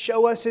might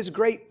show us His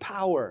great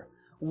power.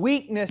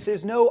 Weakness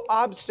is no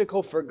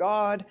obstacle for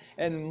God,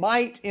 and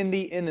might in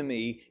the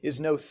enemy is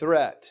no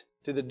threat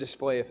to the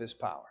display of His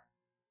power.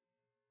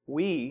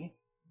 We,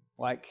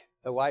 like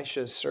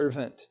Elisha's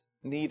servant,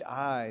 need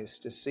eyes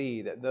to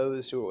see that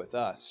those who are with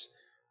us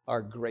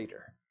are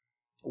greater.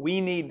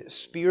 We need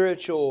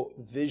spiritual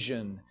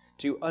vision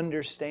to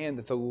understand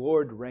that the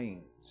Lord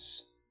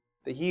reigns,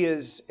 that He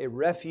is a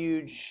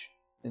refuge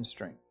and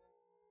strength,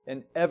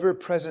 an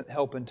ever-present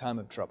help in time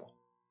of trouble.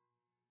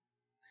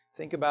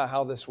 Think about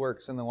how this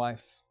works in the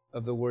life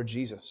of the Lord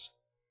Jesus.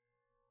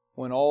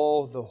 When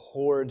all the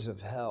hordes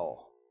of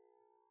hell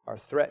are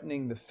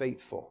threatening the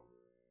faithful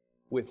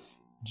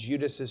with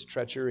Judas's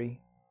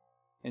treachery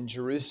and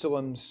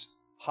Jerusalem's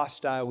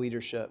hostile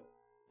leadership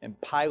and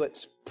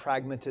Pilate's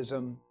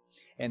pragmatism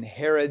and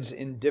Herod's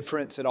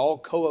indifference, it all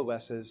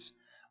coalesces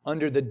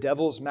under the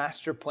devil's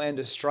master plan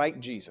to strike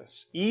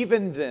Jesus.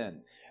 Even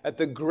then, at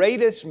the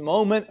greatest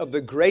moment of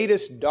the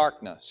greatest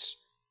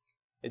darkness,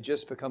 it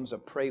just becomes a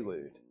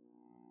prelude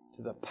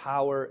to the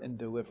power and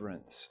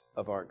deliverance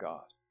of our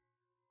God.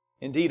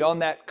 Indeed, on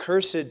that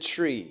cursed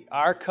tree,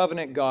 our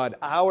covenant God,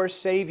 our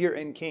Savior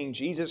and King,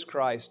 Jesus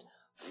Christ,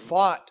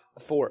 fought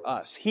for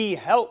us. He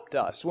helped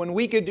us when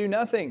we could do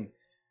nothing.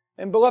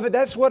 And beloved,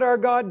 that's what our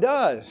God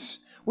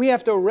does. We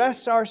have to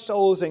rest our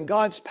souls in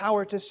God's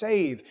power to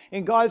save,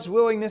 in God's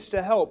willingness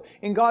to help,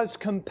 in God's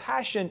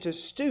compassion to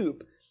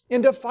stoop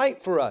and to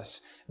fight for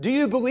us. Do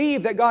you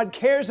believe that God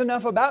cares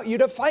enough about you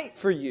to fight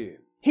for you?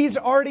 He's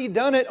already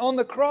done it on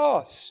the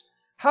cross.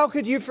 How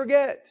could you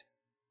forget?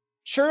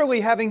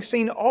 Surely, having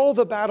seen all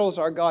the battles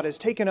our God has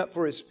taken up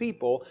for His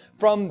people,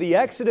 from the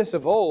Exodus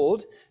of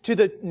old to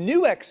the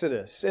new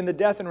Exodus in the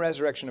death and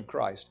resurrection of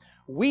Christ,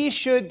 we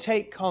should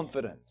take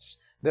confidence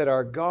that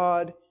our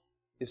God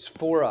is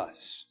for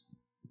us.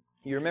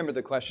 You remember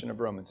the question of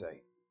Romans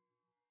 8.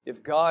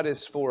 If God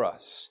is for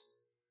us,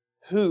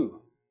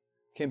 who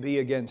can be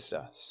against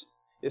us?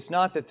 It's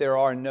not that there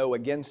are no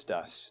against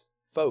us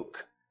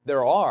folk.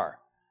 There are.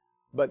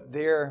 But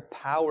their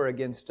power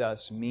against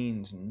us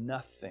means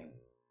nothing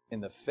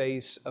in the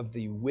face of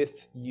the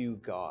with you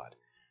God.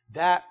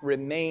 That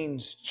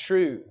remains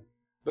true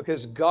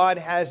because God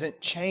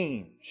hasn't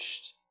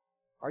changed.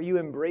 Are you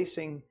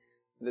embracing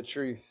the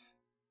truth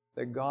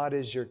that God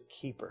is your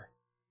keeper?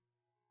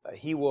 That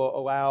He will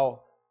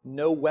allow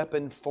no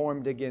weapon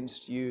formed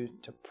against you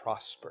to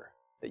prosper.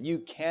 That you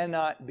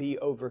cannot be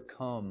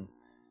overcome.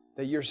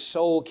 That your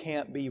soul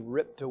can't be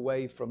ripped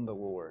away from the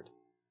Lord.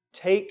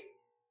 Take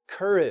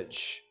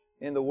courage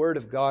in the Word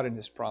of God and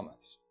His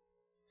promise.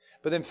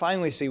 But then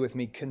finally see with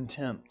me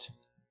contempt.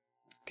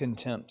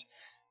 Contempt.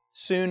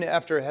 Soon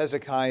after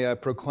Hezekiah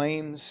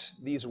proclaims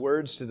these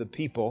words to the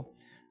people,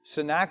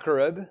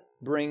 Sennacherib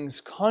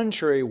brings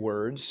contrary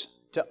words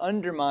to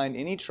undermine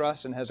any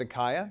trust in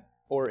Hezekiah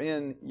or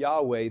in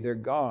Yahweh their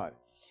God.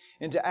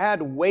 And to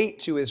add weight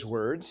to his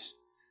words,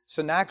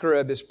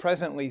 Sennacherib is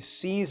presently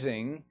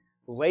seizing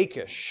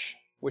Lachish,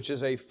 which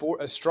is a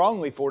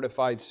strongly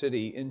fortified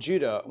city in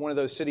Judah, one of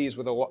those cities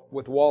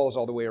with walls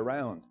all the way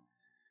around.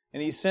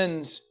 And he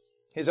sends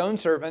his own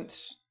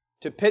servants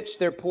to pitch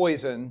their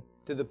poison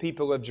to the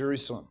people of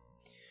Jerusalem.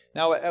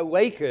 Now at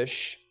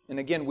Lachish, and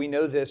again we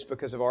know this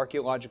because of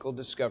archaeological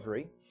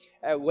discovery,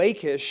 at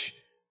Lachish,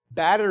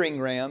 battering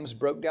rams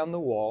broke down the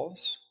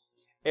walls,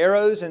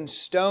 arrows and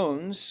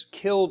stones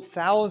killed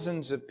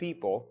thousands of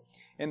people,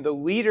 And the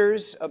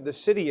leaders of the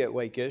city at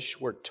Lachish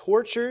were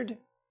tortured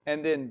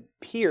and then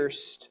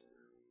pierced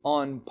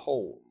on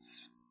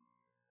poles.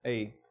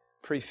 A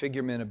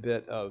prefigurement a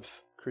bit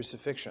of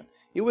crucifixion.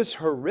 It was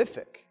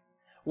horrific.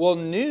 Well,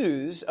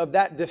 news of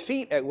that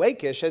defeat at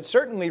Lachish had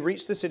certainly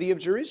reached the city of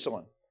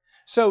Jerusalem.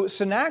 So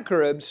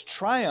Sennacherib's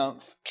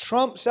triumph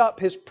trumps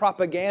up his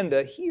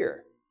propaganda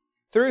here.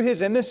 Through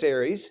his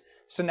emissaries,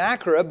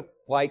 Sennacherib,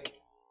 like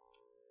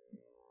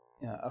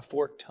a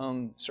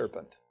forked-tongued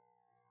serpent,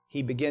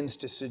 he begins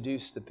to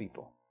seduce the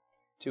people,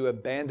 to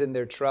abandon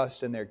their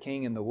trust in their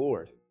king and the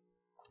Lord.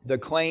 The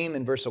claim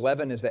in verse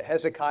 11 is that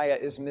Hezekiah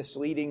is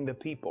misleading the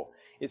people.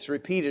 It's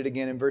repeated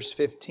again in verse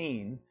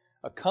 15,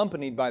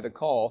 accompanied by the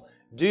call,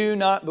 do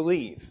not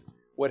believe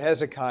what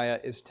Hezekiah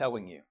is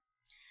telling you.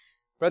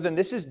 Brethren,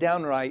 this is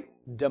downright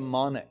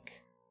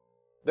demonic.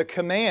 The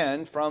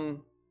command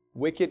from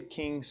wicked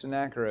King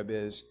Sennacherib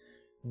is,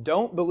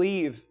 don't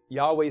believe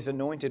Yahweh's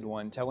anointed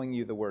one telling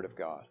you the word of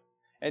God.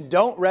 And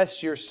don't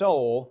rest your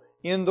soul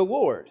in the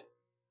Lord.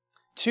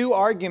 Two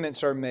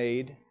arguments are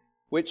made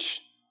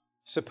which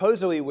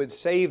supposedly would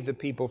save the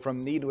people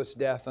from needless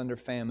death under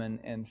famine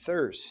and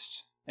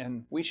thirst.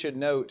 And we should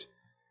note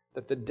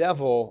that the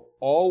devil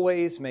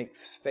always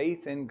makes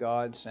faith in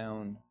God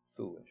sound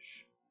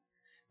foolish.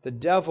 The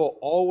devil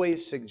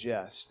always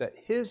suggests that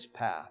his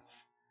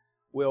path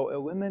will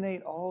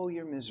eliminate all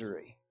your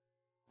misery.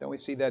 Don't we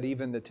see that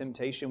even the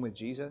temptation with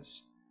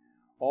Jesus?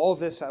 All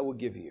this I will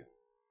give you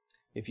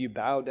if you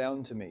bow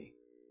down to me.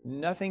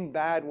 Nothing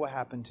bad will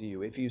happen to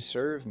you if you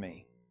serve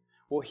me.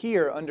 Well,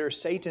 here, under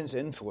Satan's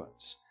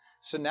influence,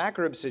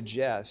 Sennacherib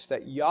suggests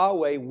that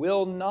Yahweh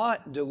will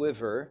not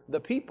deliver the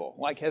people,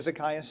 like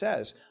Hezekiah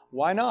says.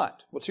 Why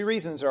not? Well, two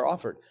reasons are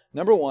offered.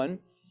 Number one,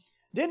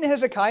 didn't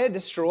Hezekiah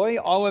destroy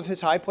all of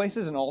his high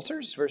places and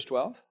altars? Verse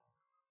 12.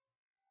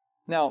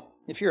 Now,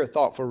 if you're a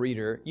thoughtful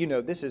reader, you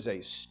know this is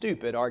a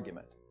stupid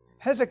argument.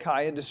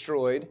 Hezekiah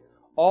destroyed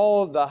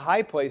all the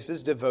high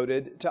places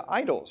devoted to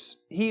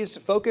idols. He is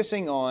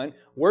focusing on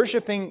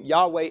worshiping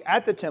Yahweh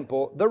at the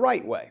temple the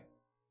right way.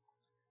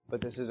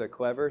 But this is a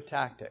clever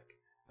tactic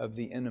of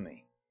the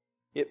enemy.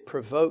 It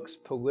provokes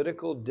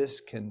political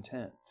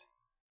discontent.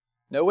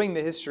 Knowing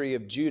the history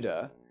of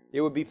Judah,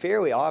 it would be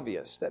fairly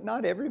obvious that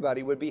not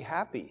everybody would be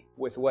happy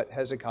with what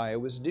Hezekiah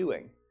was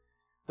doing.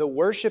 The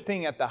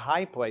worshiping at the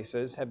high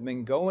places have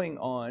been going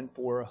on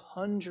for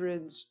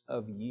hundreds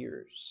of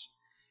years.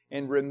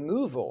 And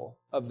removal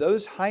of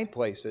those high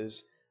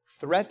places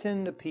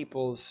threaten the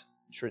people's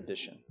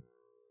tradition.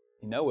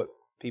 You know what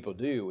people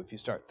do if you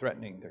start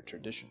threatening their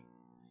tradition.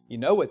 You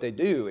know what they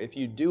do if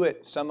you do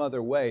it some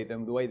other way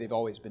than the way they've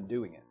always been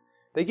doing it.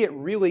 They get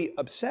really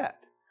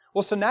upset.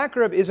 Well,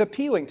 Sennacherib is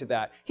appealing to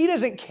that. He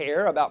doesn't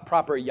care about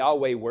proper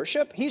Yahweh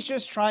worship. He's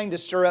just trying to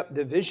stir up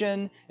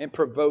division and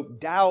provoke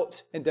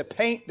doubt and to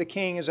paint the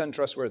king as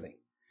untrustworthy.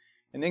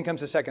 And then comes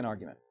the second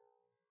argument.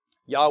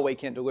 Yahweh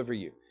can't deliver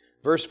you.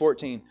 Verse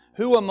 14,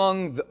 who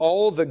among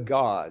all the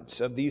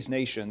gods of these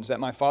nations that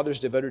my fathers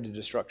devoted to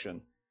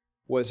destruction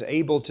was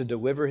able to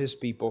deliver his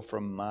people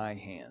from my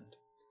hand?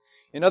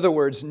 In other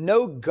words,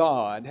 no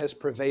God has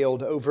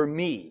prevailed over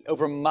me,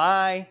 over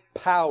my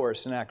power,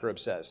 Sennacherib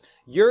says.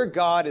 Your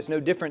God is no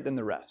different than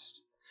the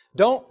rest.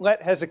 Don't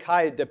let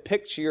Hezekiah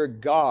depict your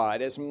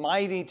God as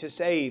mighty to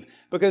save,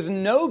 because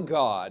no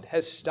God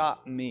has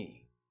stopped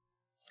me.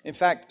 In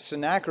fact,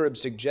 Sennacherib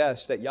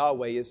suggests that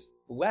Yahweh is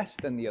less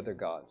than the other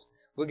gods.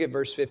 Look at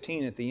verse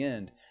 15 at the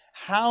end.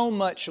 How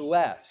much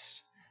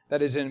less,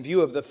 that is in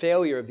view of the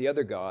failure of the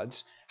other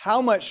gods,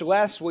 how much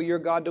less will your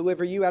God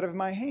deliver you out of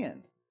my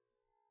hand?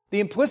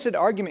 The implicit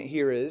argument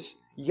here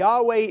is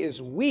Yahweh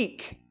is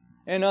weak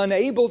and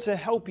unable to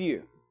help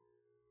you.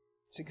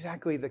 It's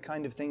exactly the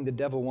kind of thing the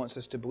devil wants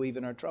us to believe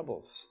in our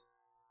troubles.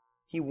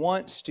 He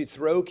wants to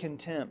throw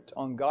contempt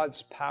on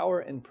God's power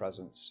and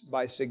presence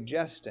by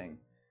suggesting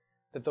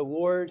that the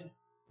Lord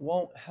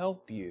won't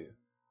help you.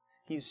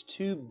 He's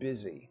too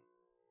busy.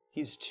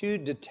 He's too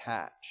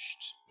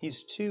detached.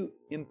 He's too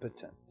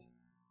impotent.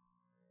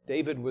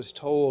 David was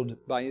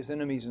told by his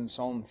enemies in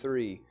Psalm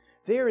 3,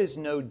 there is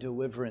no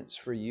deliverance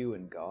for you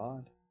in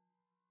God.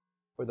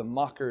 Or the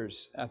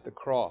mockers at the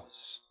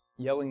cross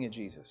yelling at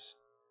Jesus,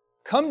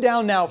 come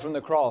down now from the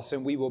cross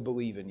and we will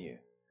believe in you.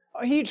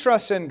 He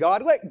trusts in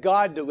God. Let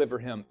God deliver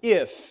him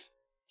if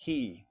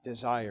he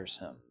desires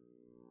him.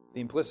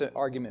 The implicit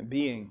argument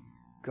being,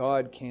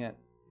 God can't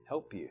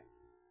help you.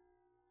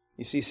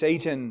 You see,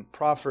 Satan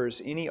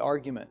proffers any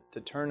argument to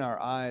turn our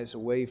eyes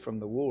away from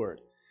the Lord,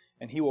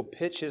 and he will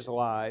pitch his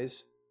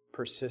lies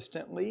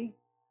persistently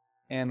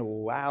and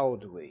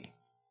loudly.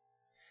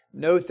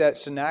 Note that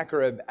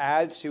Sennacherib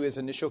adds to his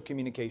initial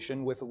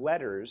communication with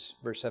letters,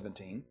 verse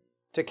 17,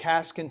 to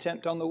cast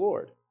contempt on the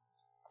Lord.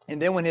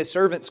 And then when his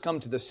servants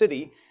come to the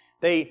city,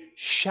 they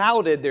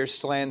shouted their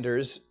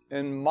slanders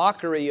and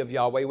mockery of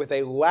Yahweh with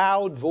a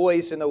loud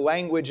voice in the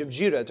language of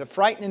Judah to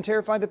frighten and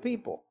terrify the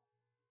people.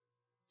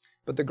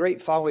 But the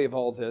great folly of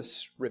all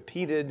this,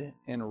 repeated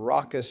and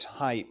raucous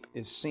hype,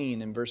 is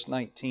seen in verse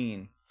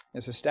 19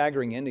 as a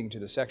staggering ending to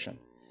the section.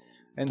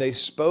 And they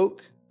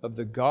spoke of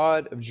the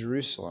God of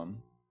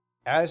Jerusalem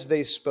as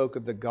they spoke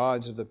of the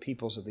gods of the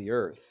peoples of the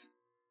earth,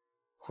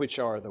 which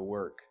are the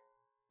work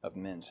of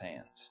men's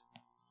hands.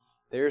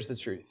 There's the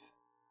truth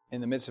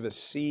in the midst of a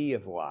sea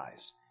of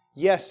lies.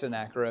 Yes,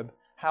 Sennacherib,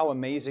 how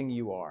amazing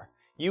you are.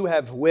 You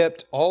have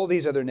whipped all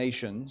these other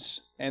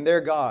nations and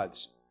their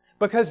gods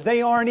because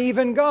they aren't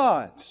even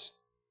gods.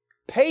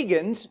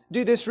 Pagans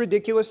do this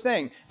ridiculous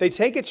thing. They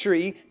take a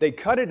tree, they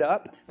cut it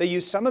up, they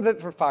use some of it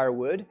for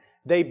firewood,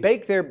 they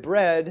bake their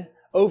bread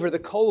over the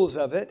coals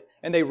of it,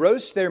 and they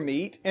roast their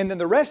meat, and then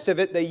the rest of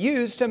it they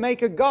use to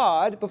make a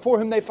god before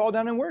whom they fall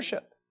down and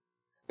worship.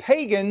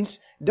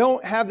 Pagans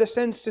don't have the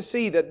sense to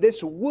see that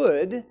this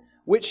wood,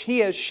 which he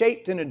has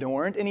shaped and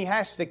adorned, and he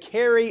has to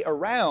carry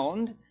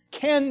around,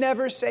 can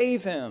never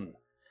save him.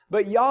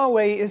 But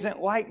Yahweh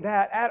isn't like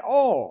that at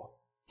all.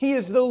 He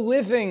is the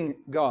living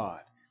God.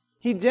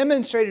 He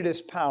demonstrated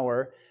His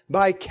power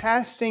by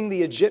casting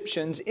the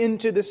Egyptians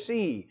into the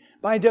sea,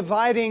 by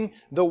dividing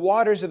the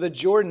waters of the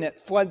Jordan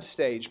at flood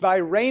stage, by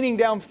raining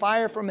down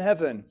fire from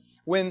heaven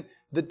when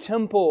the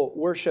temple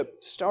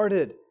worship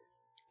started.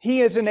 He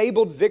has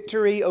enabled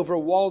victory over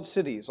walled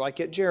cities like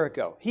at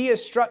Jericho. He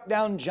has struck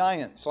down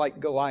giants like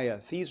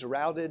Goliath. He's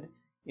routed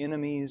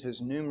enemies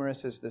as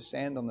numerous as the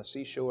sand on the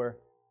seashore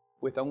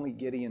with only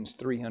Gideon's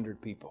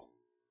 300 people.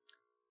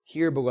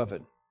 Here,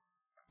 beloved,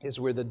 is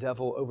where the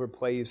devil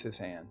overplays his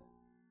hand.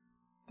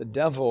 The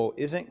devil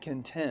isn't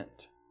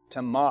content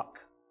to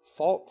mock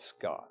false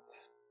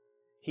gods.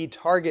 He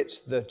targets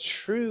the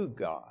true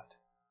God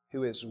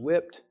who has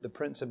whipped the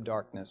prince of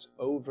darkness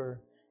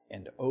over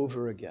and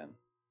over again.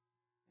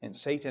 And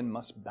Satan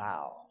must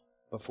bow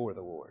before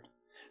the Lord.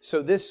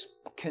 So this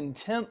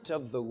contempt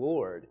of the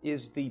Lord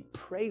is the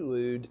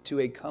prelude to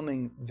a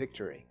coming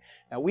victory.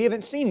 Now, we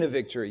haven't seen the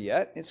victory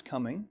yet. It's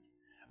coming.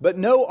 But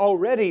know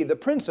already the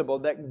principle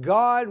that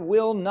God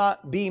will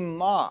not be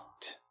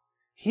mocked.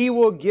 He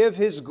will give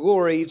His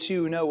glory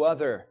to no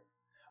other.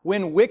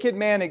 When wicked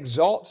man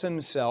exalts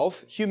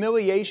himself,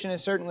 humiliation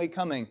is certainly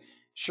coming.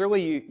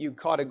 Surely you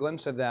caught a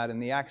glimpse of that in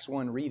the Acts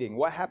 1 reading.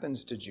 What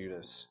happens to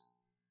Judas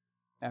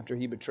after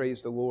he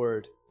betrays the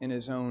Lord in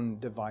his own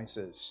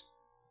devices?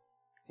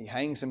 He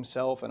hangs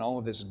himself and all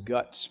of his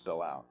guts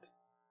spill out.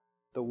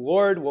 The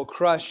Lord will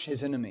crush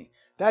His enemy.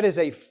 That is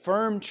a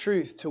firm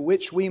truth to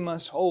which we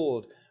must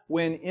hold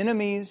when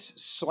enemies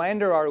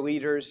slander our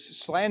leaders,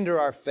 slander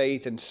our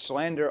faith, and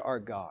slander our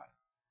God.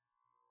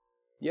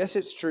 Yes,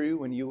 it's true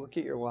when you look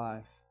at your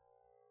life,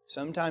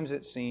 sometimes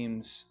it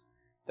seems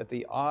that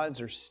the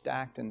odds are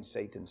stacked in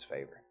Satan's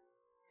favor.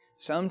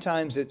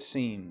 Sometimes it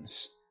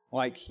seems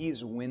like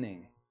he's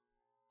winning.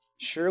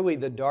 Surely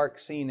the dark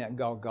scene at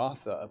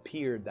Golgotha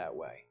appeared that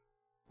way,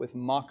 with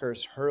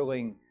mockers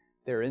hurling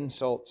their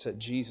insults at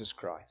Jesus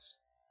Christ.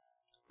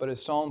 But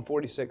as Psalm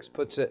 46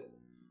 puts it,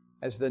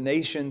 as the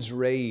nations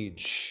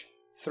rage,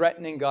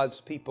 threatening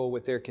God's people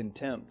with their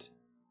contempt,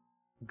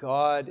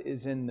 God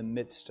is in the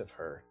midst of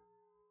her.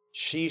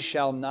 She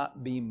shall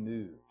not be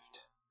moved.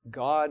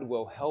 God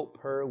will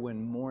help her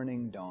when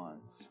morning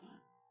dawns.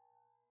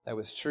 That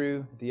was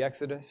true at the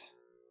Exodus.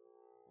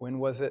 When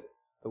was it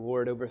the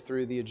Lord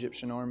overthrew the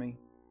Egyptian army?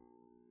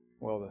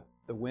 Well,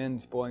 the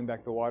wind's blowing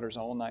back the waters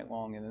all night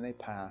long, and then they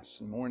pass,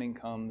 and morning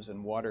comes,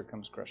 and water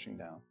comes crushing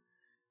down.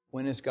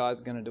 When is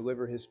God going to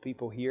deliver His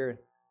people here?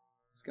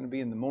 It's going to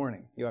be in the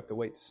morning. You'll have to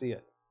wait to see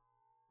it.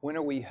 When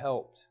are we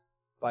helped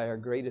by our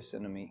greatest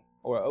enemy,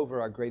 or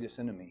over our greatest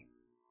enemy?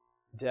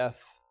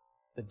 Death,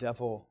 the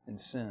devil, and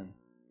sin.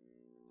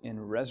 In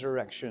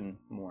resurrection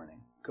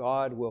morning,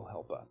 God will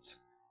help us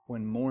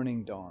when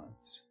morning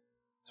dawns.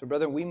 So,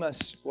 brother, we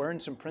must learn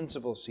some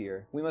principles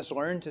here. We must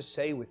learn to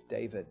say with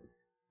David,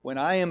 when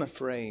I am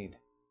afraid,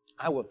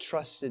 I will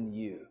trust in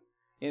You,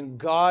 in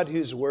God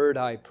whose word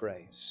I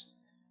praise.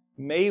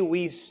 May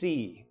we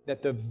see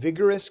that the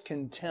vigorous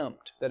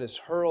contempt that is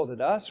hurled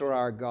at us or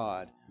our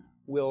God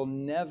will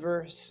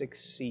never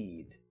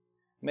succeed.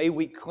 May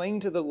we cling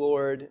to the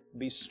Lord,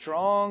 be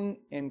strong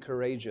and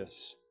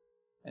courageous,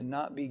 and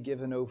not be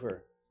given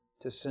over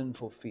to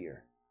sinful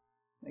fear.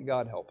 May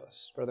God help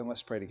us. Brethren,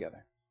 let's pray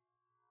together.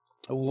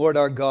 O Lord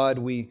our God,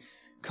 we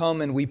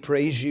come and we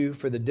praise You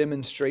for the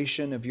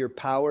demonstration of Your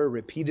power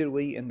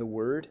repeatedly in the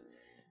Word,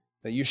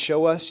 that You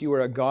show us You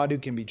are a God who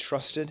can be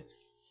trusted,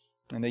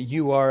 and that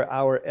You are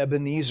our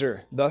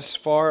Ebenezer. Thus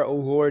far, O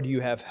Lord,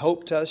 You have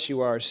helped us.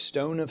 You are our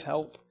stone of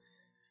help.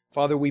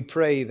 Father, we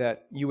pray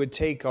that You would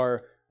take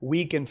our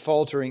weak and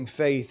faltering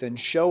faith and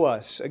show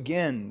us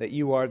again that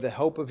You are the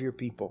help of Your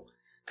people.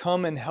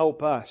 Come and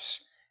help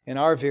us in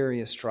our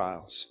various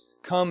trials.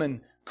 Come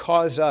and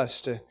cause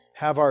us to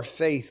have our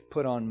faith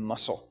put on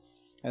muscle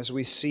as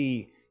we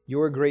see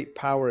Your great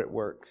power at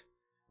work.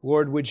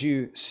 Lord, would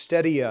You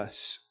steady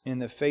us in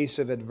the face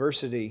of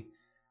adversity,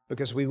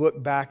 because we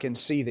look back and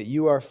see that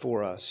You are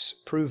for us,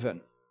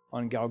 proven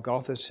on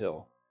Golgotha's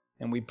hill.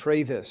 And we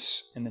pray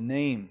this in the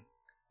name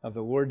of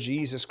the Lord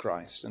Jesus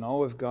Christ. And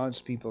all of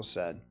God's people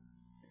said,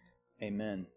 Amen.